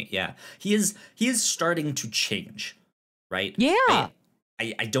point. Yeah. He is starting to change, right? Yeah.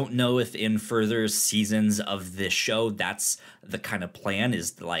 I don't know if in further seasons of this show, that's the kind of plan,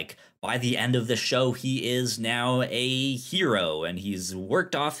 is like, by the end of the show, he is now a hero and he's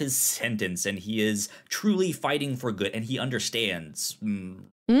worked off his sentence and he is truly fighting for good and he understands,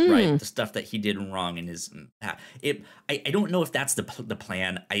 right, the stuff that he did wrong in his past. I don't know if that's the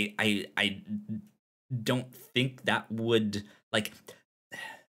plan. I don't think that would, like,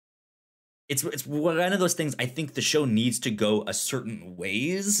 it's one of those things. I think the show needs to go a certain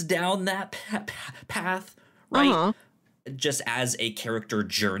ways down that path, right? Just as a character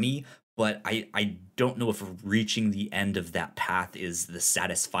journey. But I don't know if reaching the end of that path is the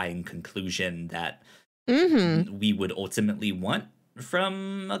satisfying conclusion that we would ultimately want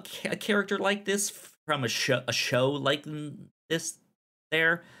from a character like this, from a show like this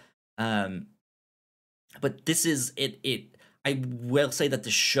there. But this is it. I will say that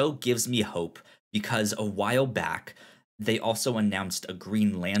the show gives me hope because a while back they also announced a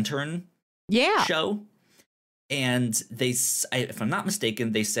Green Lantern show. And they, if I'm not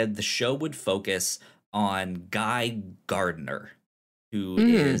mistaken, they said the show would focus on Guy Gardner, who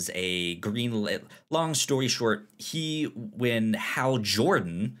is a long story short, when Hal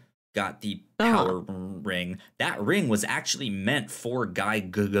Jordan got the power ring, that ring was actually meant for Guy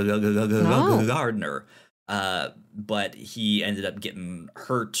Gardner. But he ended up getting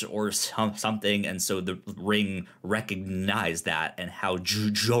hurt or something, and so the ring recognized that, and Hal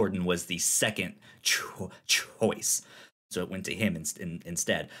Jordan was the second choice, so it went to him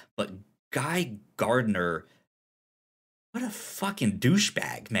instead. But Guy Gardner, what a fucking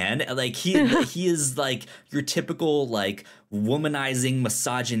douchebag, man. Like he is like your typical like womanizing,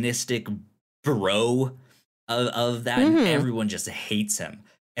 misogynistic bro of that, and everyone just hates him.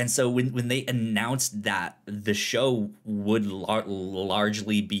 And so when they announced that the show would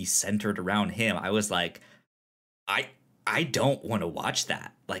largely be centered around him, I was like, I don't want to watch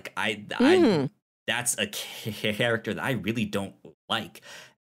that. Like I that's a character that I really don't like.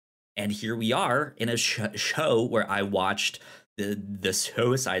 And here we are in a show where I watched the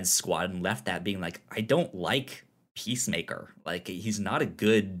Suicide Squad and left that being like, I don't like Peacemaker. Like, he's not a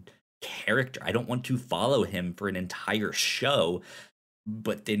good character. I don't want to follow him for an entire show.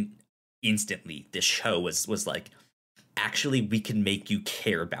 But then instantly this show was like, actually, we can make you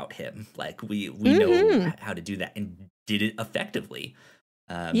care about him. Like, we know how to do that, and did it effectively.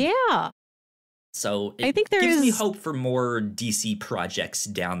 Yeah. So I think gives me hope for more DC projects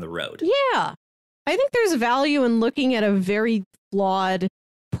down the road. Yeah. I think there's value in looking at a very flawed,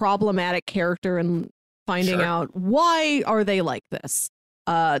 problematic character and finding out why are they like this.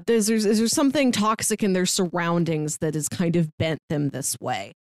 Is there something toxic in their surroundings that has kind of bent them this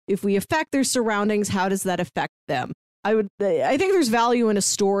way? If we affect their surroundings, how does that affect them? I think there's value in a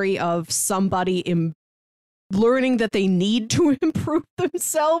story of somebody learning that they need to improve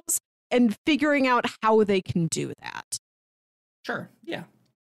themselves and figuring out how they can do that. Sure. Yeah.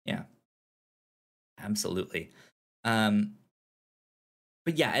 Yeah. Absolutely.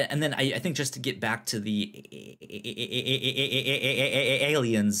 But yeah, and then I think just to get back to the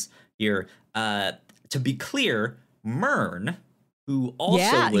aliens here, to be clear, Myrn, who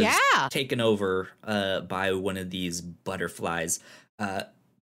also was taken over by one of these butterflies, the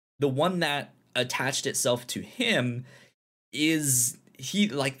one that attached itself to him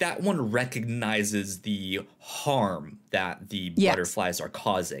that one recognizes the harm that the butterflies are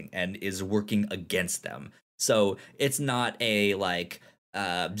causing and is working against them. So it's not a like,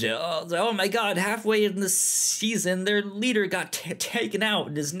 oh my god, halfway in the season their leader got taken out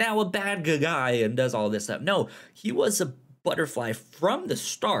and is now a bad guy and does all this stuff. No, he was a butterfly from the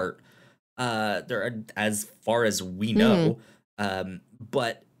start, as far as we know,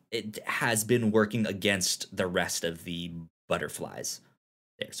 but it has been working against the rest of the butterflies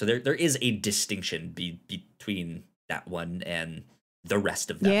there. So there is a distinction between that one and the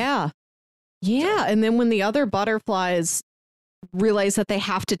rest of them. Yeah. And then when the other butterflies realize that they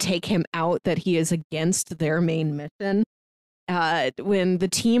have to take him out, that he is against their main mission, when the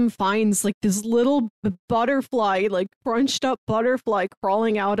team finds like this little butterfly, like crunched up butterfly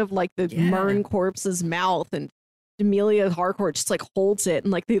crawling out of like the Myrn corpse's mouth, and Amelia Harcourt just like holds it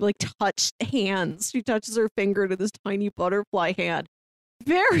and like they like touch hands. She touches her finger to this tiny butterfly hand.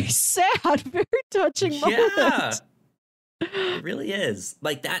 Very sad, very touching moment. It really is.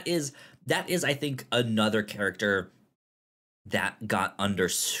 Like that is I think another character that got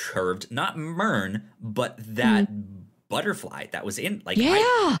underserved. Not Myrn, but that butterfly that was in like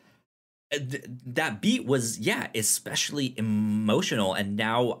that beat was especially emotional, and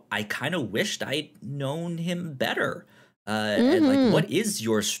now I kind of wished I'd known him better. And like, what is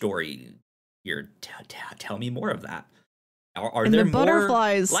your story here? Tell me more of that. Are there more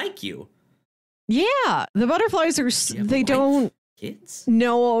butterflies like you? Yeah, the butterflies they don't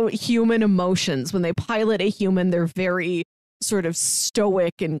know human emotions. When they pilot a human, they're very sort of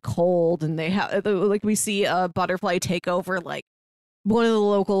stoic and cold, and they have like we see a butterfly take over like one of the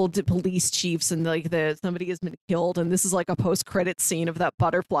local police chiefs, and like somebody has been killed, and this is like a post-credit scene of that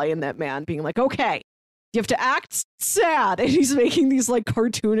butterfly and that man being like, okay, you have to act sad, and he's making these like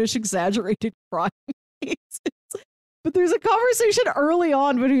cartoonish exaggerated cries. But there's a conversation early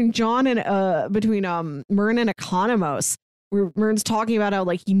on between Myrn and Economos, where Myrn's talking about how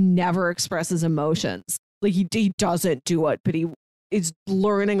like he never expresses emotions. Like he doesn't do it, but he is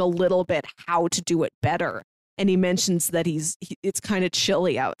learning a little bit how to do it better. And he mentions that it's kind of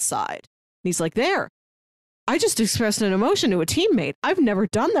chilly outside. And he's like, there, I just expressed an emotion to a teammate. I've never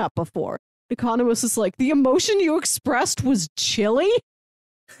done that before. Economos is like, the emotion you expressed was chilly?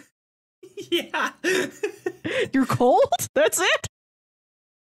 Yeah. You're cold? That's it?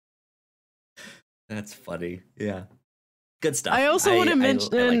 That's funny. Yeah. Good stuff. I also want to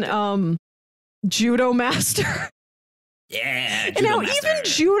mention Judo Master. Yeah, and now even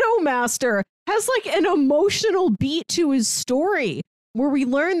Judo Master has like an emotional beat to his story where we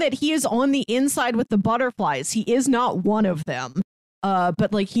learn that he is on the inside with the butterflies. He is not one of them.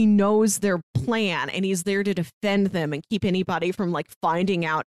 But like he knows their plan and he's there to defend them and keep anybody from like finding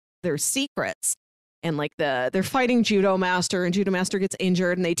out their secrets. And like they're fighting Judo Master, and Judo Master gets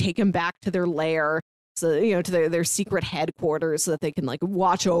injured and they take him back to their lair. So, you know, to their secret headquarters so that they can like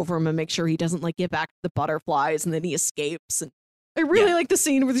watch over him and make sure he doesn't like get back to the butterflies, and then he escapes. And I really like the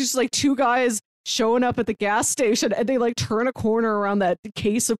scene where there's just like two guys showing up at the gas station and they like turn a corner around that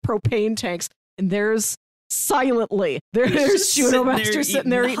case of propane tanks, and there's Judo Master sitting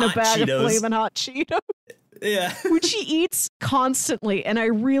there eating a bag of flaming hot Cheetos. Yeah. Which he eats constantly. And I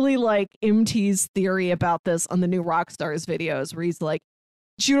really like MT's theory about this on the new Rockstars videos where he's like,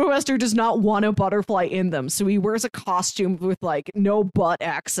 Judo Master does not want a butterfly in them, so he wears a costume with like no butt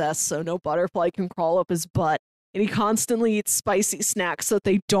access, so no butterfly can crawl up his butt. And he constantly eats spicy snacks so that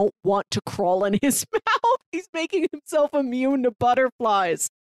they don't want to crawl in his mouth. He's making himself immune to butterflies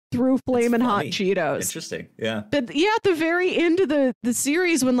through flaming hot Cheetos. Interesting, yeah. But yeah, at the very end of the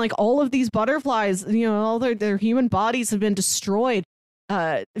series, when like all of these butterflies, you know, all their human bodies have been destroyed,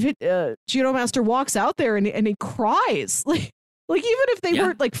 Judo Master walks out there and he cries. Like, even if they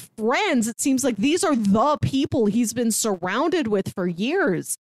weren't like friends, it seems like these are the people he's been surrounded with for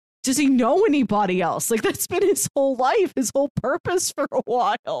years. Does he know anybody else? Like, that's been his whole life, his whole purpose for a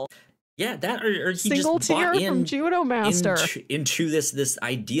while. Yeah, that or he single just tear bought from Judo Master into this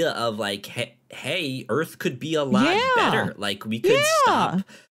idea of like, hey, Earth could be a lot better. Like we could stop,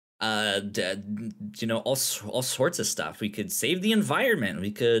 you know, all sorts of stuff. We could save the environment.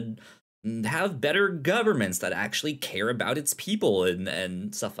 We could have better governments that actually care about its people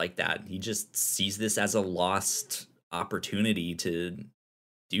and stuff like that. He just sees this as a lost opportunity to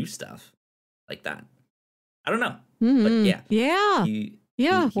do stuff like that. I don't know. But yeah.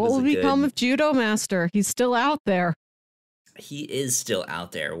 What will become of Judo Master? He's still out there. He is still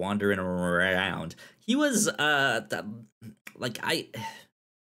out there wandering around. He was like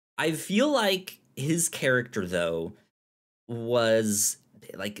I feel like his character though was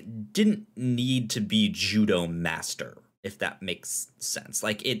like didn't need to be Judo Master, if that makes sense.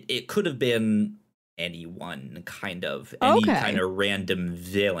 Like it could have been anyone, kind of any kind of random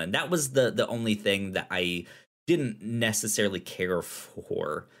villain. That was the only thing that I didn't necessarily care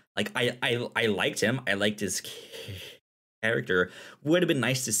for. Like I liked him. I liked his character. Would have been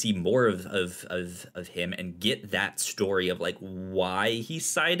nice to see more of him and get that story of like why he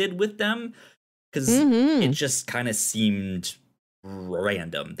sided with them, because it just kind of seemed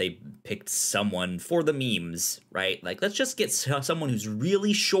random. They picked someone for the memes, right? Like, let's just get someone who's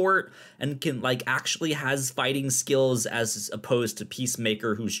really short and can like actually has fighting skills, as opposed to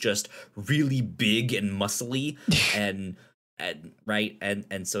Peacemaker, who's just really big and muscly and right,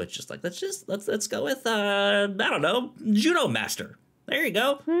 and so it's just like let's go with I don't know, Judo Master. There you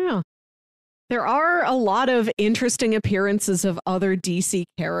go. Yeah. There are a lot of interesting appearances of other DC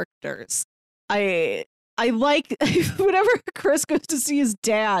characters. I like whenever Chris goes to see his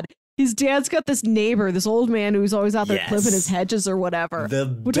dad's got this neighbor, this old man who's always out there clipping his hedges or whatever. The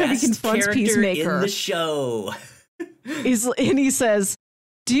which best he confronts Peacemaker in the show. And he says,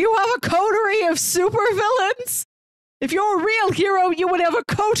 "Do you have a coterie of supervillains? If you're a real hero, you would have a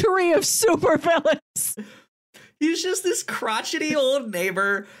coterie of supervillains." He's just this crotchety old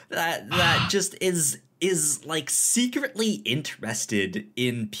neighbor that just is like secretly interested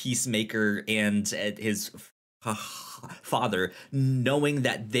in Peacemaker and his father, knowing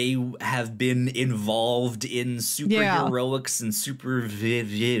that they have been involved in superheroics and super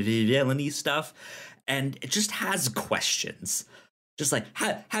villainy stuff, and it just has questions. Just like,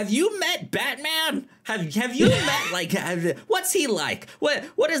 have you met Batman? Have you met, like, what's he like?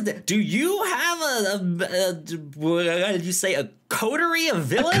 What is that? Do you have what did you say, a coterie of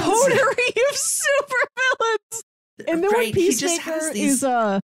villains? A coterie of supervillains. And then when Peacemaker is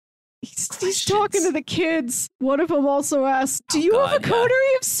he's talking to the kids, one of them also asks, "Do you have a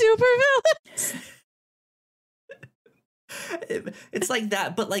coterie of supervillains?" It's like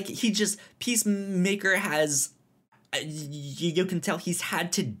that, but like Peacemaker has. You can tell he's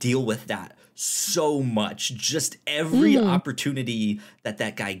had to deal with that so much. Just every opportunity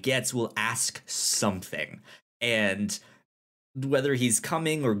that guy gets will ask something. And whether he's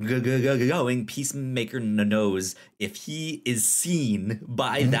coming or going, Peacemaker knows if he is seen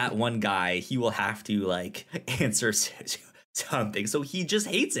by that one guy, he will have to like answer something. So he just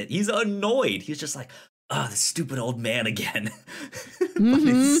hates it. He's annoyed. He's just like, "Oh, the stupid old man again." But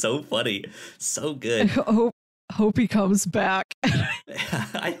it's so funny. So good. hope he comes back.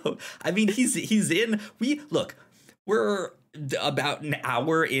 I hope. I mean, he's in. We're about an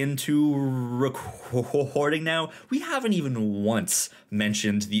hour into recording now. We haven't even once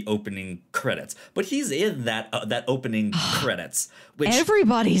mentioned the opening credits, but he's in that opening credits. Which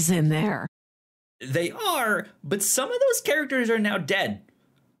everybody's in there. They are, but some of those characters are now dead.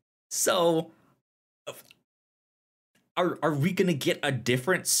 So are we gonna get a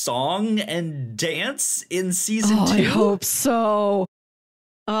different song and dance in season 2? I hope so.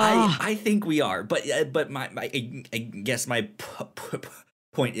 I think we are, but I guess my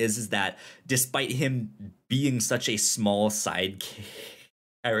point is that despite him being such a small side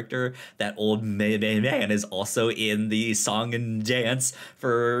character, that old man is also in the song and dance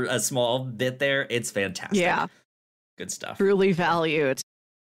for a small bit there. It's fantastic. Yeah, good stuff. Truly valued.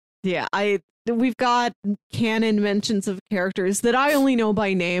 Yeah, we've got canon mentions of characters that I only know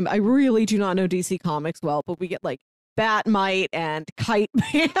by name. I really do not know DC Comics well, but we get like Batmite and Kite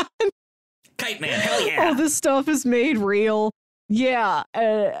Man. Kite Man, hell yeah! All this stuff is made real. Yeah,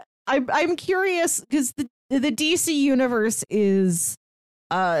 I'm curious because the DC universe is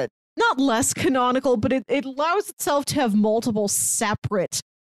not less canonical, but it allows itself to have multiple separate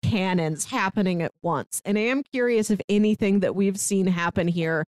canons happening at once. And I am curious if anything that we've seen happen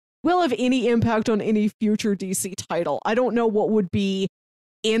here will have any impact on any future DC title. I don't know what would be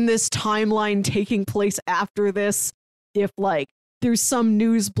in this timeline taking place after this. If like there's some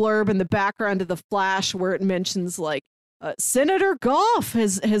news blurb in the background of the Flash where it mentions like Senator Goff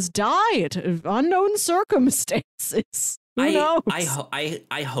has died of unknown circumstances. Who knows?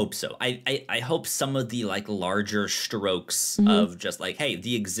 I hope so. I hope some of the like larger strokes of just like, hey,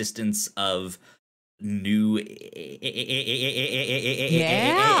 the existence of new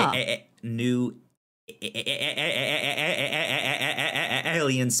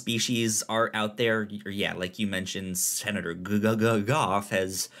alien species are out there. Yeah, like you mentioned, Senator Goff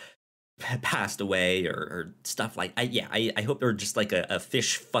has passed away or stuff like. I hope they're just like a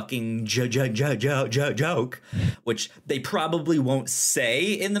fish fucking joke, which they probably won't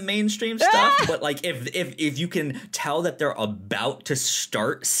say in the mainstream stuff. But like if you can tell that they're about to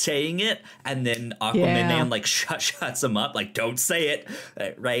start saying it, and then Aquaman like shuts them up, like don't say it,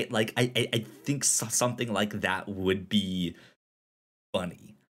 right? Like I think something like that would be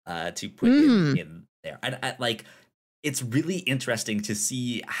funny to put in there. And like. It's really interesting to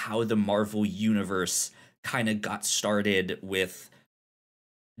see how the Marvel Universe kind of got started with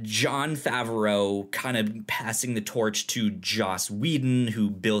Jon Favreau kind of passing the torch to Joss Whedon, who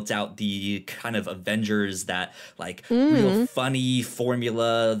built out the kind of Avengers, that like real funny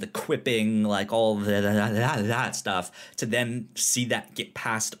formula, the quipping, like all that stuff, to then see that get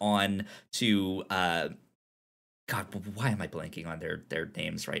passed on to God, why am I blanking on their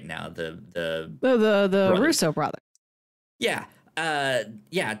names right now? The Russo brothers. Yeah,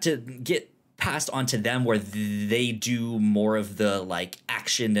 to get passed on to them where they do more of the like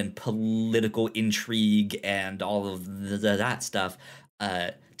action and political intrigue and all of that stuff.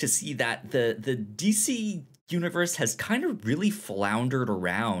 To see that the DC universe has kind of really floundered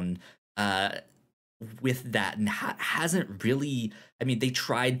around with that and hasn't really. I mean, they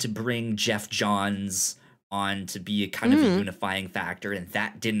tried to bring Jeff Johns on to be a kind of a unifying factor, and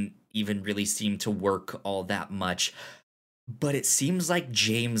that didn't even really seem to work all that much. But it seems like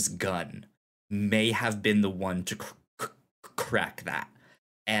James Gunn may have been the one to crack that.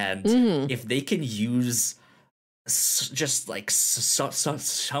 And if they can use just like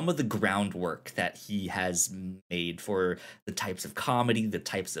some of the groundwork that he has made for the types of comedy, the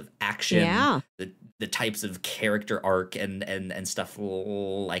types of action, the types of character arc and stuff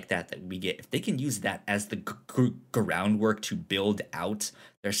like that we get, if they can use that as the groundwork to build out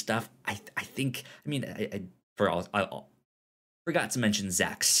their stuff, I think, I mean, I forgot to mention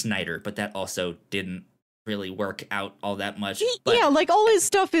Zack Snyder, but that also didn't really work out all that much. But yeah, like all his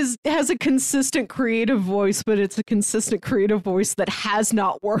stuff has a consistent creative voice, but it's a consistent creative voice that has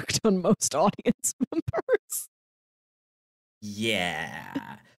not worked on most audience members.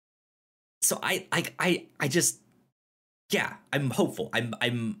 Yeah. So I just, yeah, I'm hopeful.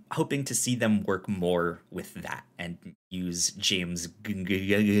 I'm hoping to see them work more with that and use James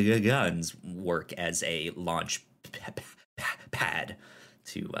Gunn's work as a launch pad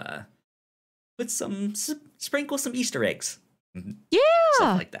to put sprinkle some Easter eggs,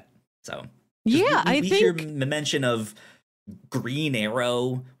 stuff like that. So we think hear mention of Green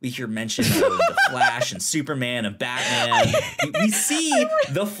Arrow, we hear mention of the Flash and Superman and Batman. We see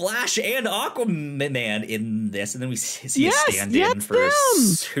the Flash and Aquaman in this, and then we see a stand-in for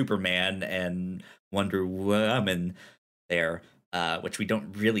Superman and Wonder Woman there. which we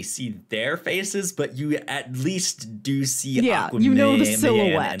don't really see their faces, but you at least do see Aquaman, you know the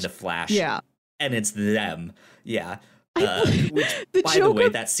silhouette and the Flash. Yeah. And it's them. Yeah. Which, by the way,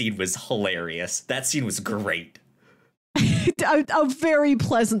 that scene was hilarious. That scene was great. A very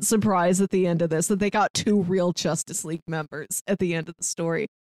pleasant surprise at the end of this, that they got 2 real Justice League members at the end of the story.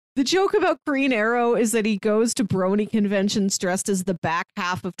 The joke about Green Arrow is that he goes to brony conventions dressed as the back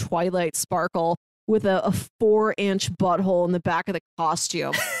half of Twilight Sparkle with a 4-inch butthole in the back of the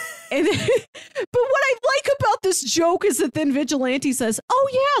costume. But what I like about this joke is that then Vigilante says, oh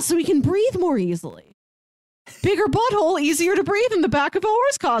yeah, so he can breathe more easily. Bigger butthole, easier to breathe in the back of a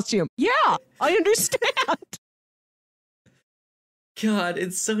horse costume. Yeah, I understand. God,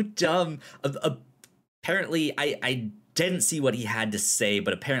 it's so dumb. Apparently, I didn't see what he had to say,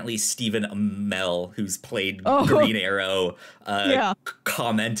 but apparently Stephen Amell, who's played Green Arrow,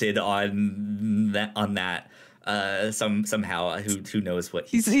 commented on that. Somehow, who knows what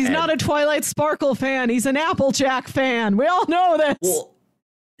he's not a Twilight Sparkle fan. He's an Applejack fan. We all know this. Well,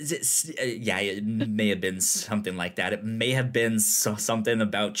 it may have been something like that. It may have been something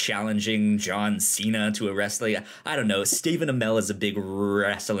about challenging John Cena to a wrestling. I don't know. Stephen Amell is a big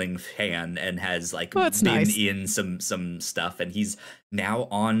wrestling fan and has been in some stuff, and he's now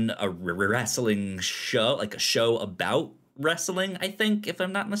on a wrestling show, like a show about wrestling, I think, if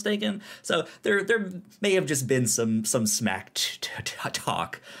I'm not mistaken. So there may have just been some smack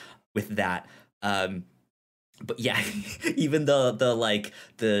talk with that. But yeah, even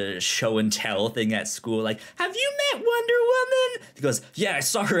the show and tell thing at school, like, have you met Wonder Woman? He goes, yeah, I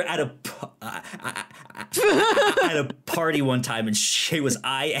saw her at a party one time, and she was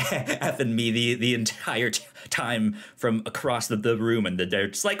effing me the entire time from across the room, and they're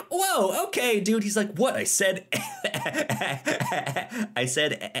just like, whoa, okay, dude. He's like, what? I said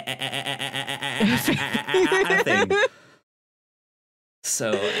thing.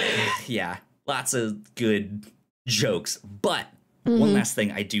 So yeah. Lots of good jokes, but one last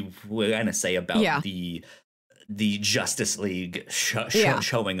thing I do want to say about the Justice League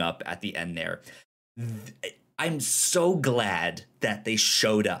showing up at the end there. I'm so glad that they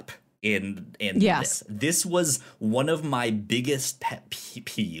showed up in this. This was one of my biggest pet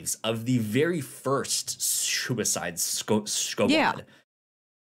peeves of the very first Suicide Squad. Yeah.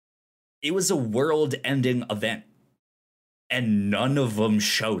 It was a world-ending event, and none of them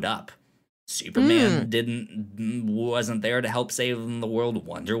showed up. Superman wasn't there to help save the world.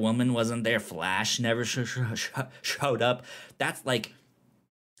 Wonder Woman wasn't there. Flash never showed up. That's like,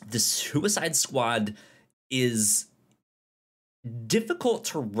 the Suicide Squad is difficult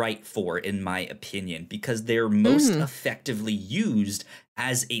to write for, in my opinion, because they're most effectively used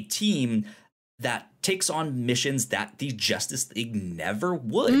as a team that takes on missions that the Justice League never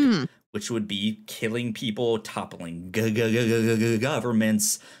would. Which would be killing people, toppling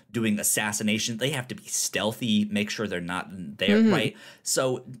governments, doing assassinations. They have to be stealthy, make sure they're not there, right?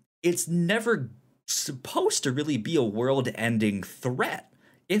 So it's never supposed to really be a world-ending threat.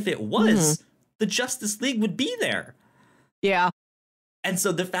 If it was, the Justice League would be there. Yeah. And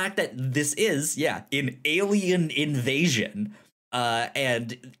so the fact that this is, an alien invasion,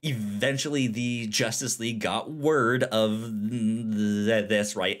 and eventually the Justice League got word of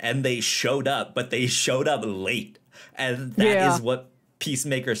this, right? And they showed up, but they showed up late. And that is what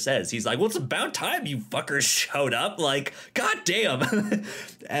Peacemaker says. He's like, well, it's about time you fuckers showed up. Like, goddamn.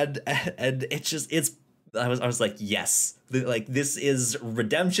 and I was like, yes, like, this is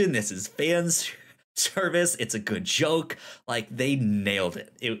redemption. This is fans service. It's a good joke. Like, they nailed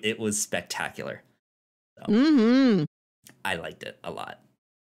it. It was spectacular. So. I liked it a lot.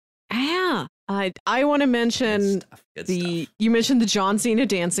 Yeah, I want to mention good stuff. You mentioned the John Cena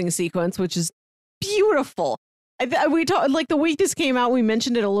dancing sequence, which is beautiful. We talked, like, the week this came out, we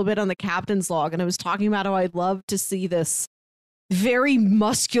mentioned it a little bit on the Captain's Log, and I was talking about how I'd love to see this very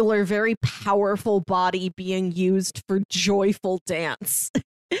muscular, very powerful body being used for joyful dance.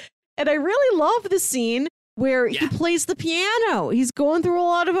 And I really love the scene where he plays the piano. He's going through a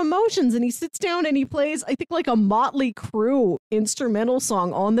lot of emotions, and he sits down and he plays, I think, like a Motley Crue instrumental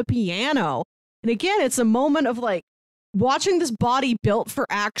song on the piano. And again, it's a moment of, like, watching this body built for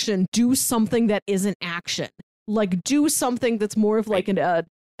action do something that isn't action. Like, do something that's more of like an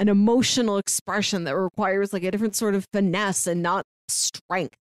emotional expression that requires like a different sort of finesse and not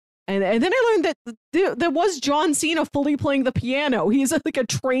strength. And then I learned that there was John Cena fully playing the piano. He's like a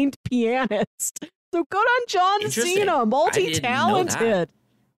trained pianist. So good on John Cena, multi-talented.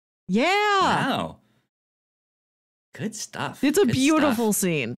 Yeah. Wow. Good stuff. It's a beautiful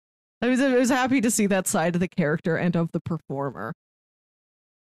scene. I was happy to see that side of the character and of the performer.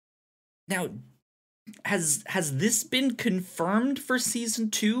 Now, has this been confirmed for season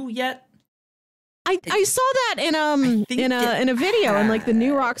 2 yet? I saw that in a video in like the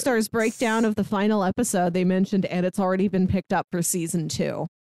new Rockstars breakdown of the final episode. They mentioned, and it's already been picked up for season 2.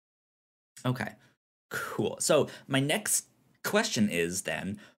 Okay, cool. So my next question is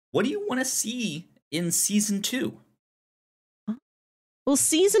then, what do you want to see in season 2? Well,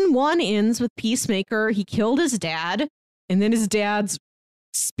 season 1 ends with Peacemaker. He killed his dad, and then his dad's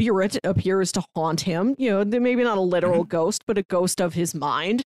spirit appears to haunt him. You know, maybe not a literal ghost, but a ghost of his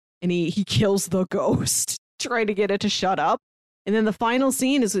mind. And he kills the ghost, trying to get it to shut up. And then the final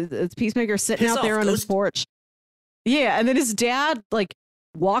scene is Peacemaker sitting out there on his porch. Yeah, and then his dad like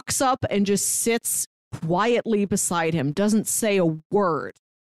walks up and just sits quietly beside him, doesn't say a word,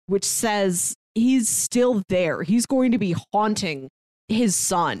 which says he's still there. He's going to be haunting his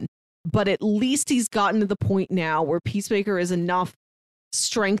son, but at least he's gotten to the point now where Peacemaker is enough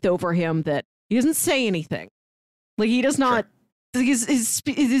strength over him that he doesn't say anything. Like he does not. Sure.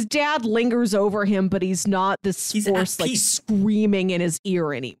 His dad lingers over him, but he's not this force like screaming in his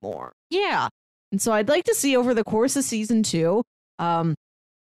ear anymore. Yeah, and so I'd like to see over the course of season 2. You know,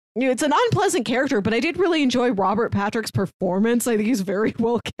 it's an unpleasant character, but I did really enjoy Robert Patrick's performance. I think he's very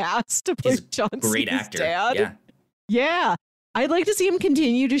well cast to play John great Cena's actor. dad. Yeah. I'd like to see him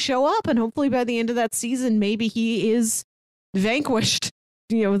continue to show up, and hopefully by the end of that season, maybe he is vanquished.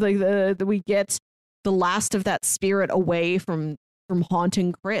 You know, like we get the last of that spirit away from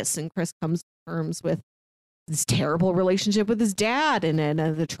haunting Chris, and Chris comes to terms with this terrible relationship with his dad and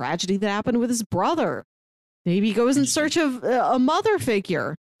the tragedy that happened with his brother. Maybe he goes in search of a mother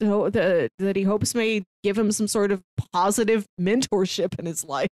figure that he hopes may give him some sort of positive mentorship in his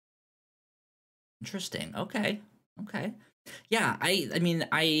life. Interesting. Okay. Yeah, I mean,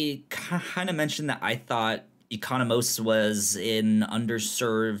 I kind of mentioned that I thought Economos was an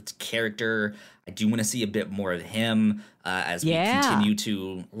underserved character. I do want to see a bit more of him as we continue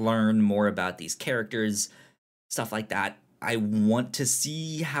to learn more about these characters, stuff like that. I want to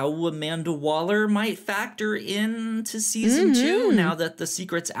see how Amanda Waller might factor into season 2 now that the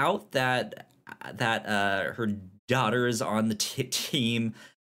secret's out that her daughter is on the team.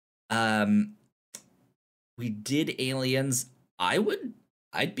 We did Aliens.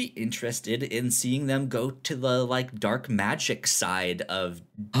 I'd be interested in seeing them go to the like dark magic side of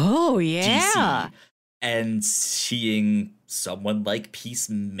DC and seeing someone like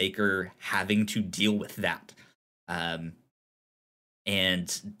Peacemaker having to deal with that. And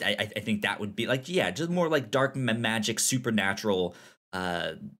I think that would be like, just more like dark magic, supernatural,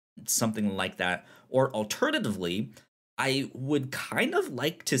 something like that. Or alternatively, I would kind of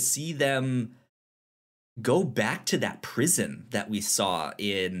like to see them go back to that prison that we saw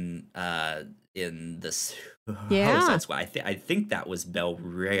in this house. That's why I think that was Belle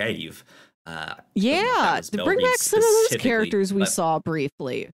Rave. To bring back some of those characters we saw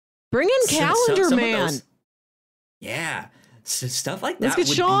briefly. Bring in Calendar Man. Stuff like Let's that get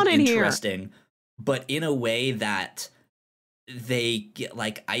would Sean be in interesting, here. but in a way that they get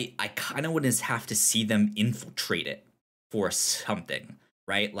like I kind of would have to see them infiltrate it for something.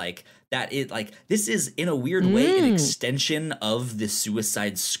 Right, like that. This is in a weird way an extension of the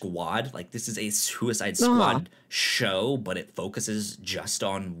Suicide Squad. Like this is a Suicide Squad show, but it focuses just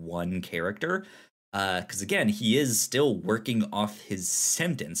on one character. Because again, he is still working off his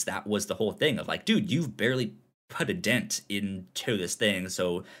sentence. That was the whole thing of like, dude, you've barely put a dent into this thing,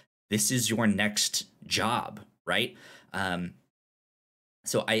 so this is your next job, right?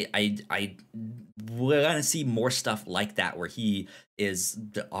 So I want to see more stuff like that where he is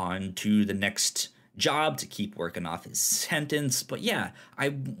on to the next job to keep working off his sentence. But yeah, I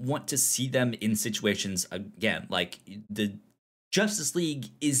want to see them in situations again, like the Justice League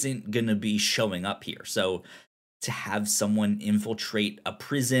isn't going to be showing up here. So to have someone infiltrate a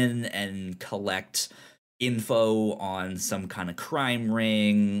prison and collect info on some kind of crime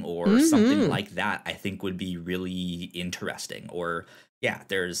ring or something like that, I think would be really interesting. Or yeah,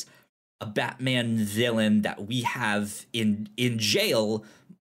 there's a Batman villain that we have in jail,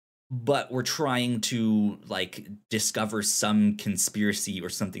 but we're trying to like discover some conspiracy or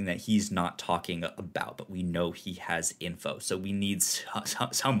something that he's not talking about, but we know he has info. So we need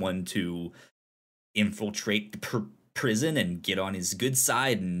someone to infiltrate the prison and get on his good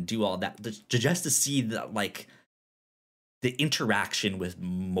side and do all that, just to see the like the interaction with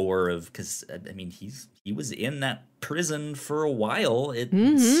more of, because I mean he was in that prison for a while, it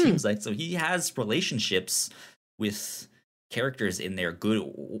seems like, so he has relationships with characters in there, good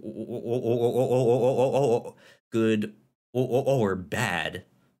or bad,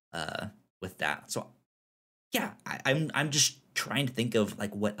 with that. So yeah, I'm just trying to think of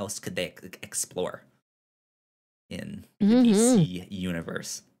like what else could they explore. in the DC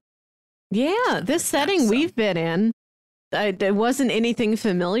universe. Yeah, this setting we've been in, it wasn't anything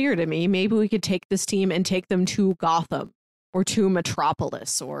familiar to me. Maybe we could take this team and take them to Gotham or to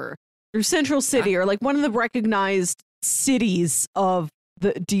Metropolis or Central City or like one of the recognized cities of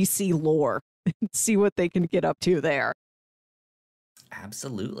the DC lore and see what they can get up to there.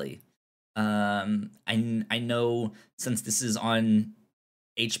 Absolutely. I know since this is on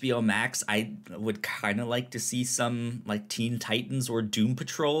HBO Max, I would kind of like to see some like Teen Titans or Doom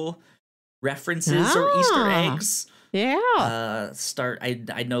Patrol references or Easter eggs. Yeah.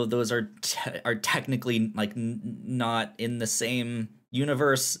 I know those are technically like not in the same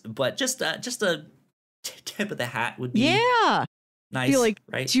universe, but just a tip of the hat would be nice. I feel like,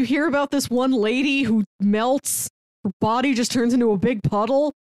 right? Do you hear about this one lady who melts? Her body just turns into a big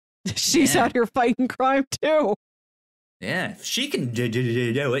puddle. She's out here fighting crime too. Yeah, if she can do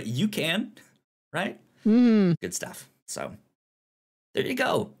it, you can, right? Good stuff. So there you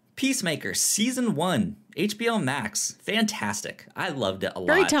go. Peacemaker Season 1, HBO Max. Fantastic. I loved it a lot.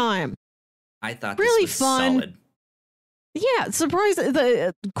 Great time. I thought really this was fun. solid. Yeah, surprise!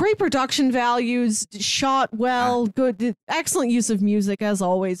 The great production values, shot well, good, excellent use of music as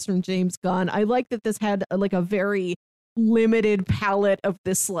always from James Gunn. I like that this had like a very limited palette of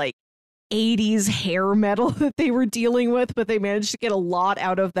this like 80s hair metal that they were dealing with, but they managed to get a lot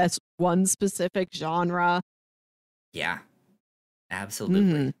out of that one specific genre. Yeah,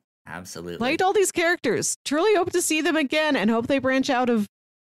 absolutely. Absolutely. Liked all these characters. Truly hope to see them again and hope they branch out of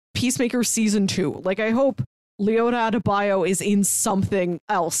Peacemaker Season 2. Like, I hope Leota Adebayo is in something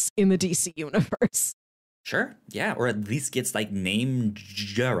else in the DC universe. Sure. Yeah. Or at least gets like name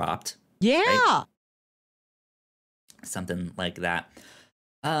dropped. Yeah. Right? Something like that.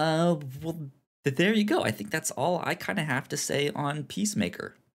 Well, there you go. I think that's all I kind of have to say on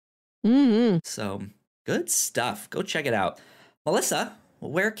Peacemaker. So good stuff. Go check it out. Melissa,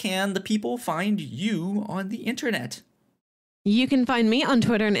 where can the people find you on the internet? You can find me on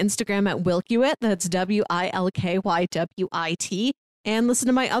Twitter and Instagram at Wilkywit. That's WILKYWIT. And listen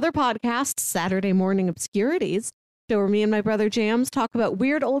to my other podcast, Saturday Morning Obscurities, where me and my brother Jams talk about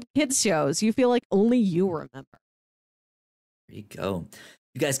weird old kids shows you feel like only you remember. There you go.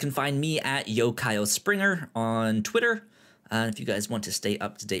 You guys can find me at Yo Springer on Twitter. If you guys want to stay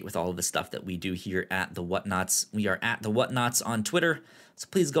up to date with all of the stuff that we do here at the Whatnauts, we are at the Whatnauts on Twitter. So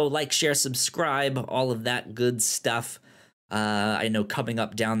please go like, share, subscribe, all of that good stuff. I know coming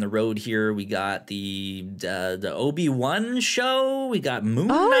up down the road here, we got the Obi-Wan show, we got Moon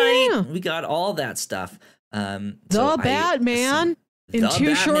Knight, we got all that stuff. The Batman in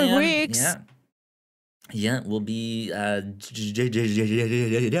 2 short weeks. Yeah, we'll be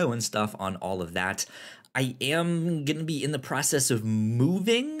doing stuff on all of that. I am going to be in the process of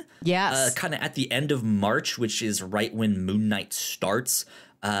moving. Yes. Kind of at the end of March, which is right when Moon Knight starts.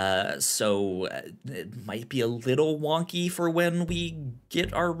 So it might be a little wonky for when we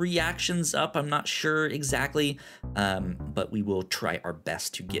get our reactions up. I'm not sure exactly, but we will try our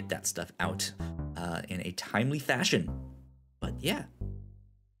best to get that stuff out in a timely fashion. But yeah,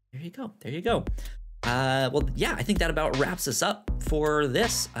 there you go. There you go. Well, yeah, I think that about wraps us up for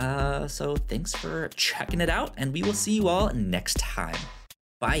this. So thanks for checking it out, and we will see you all next time.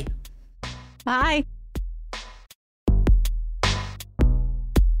 Bye. Bye.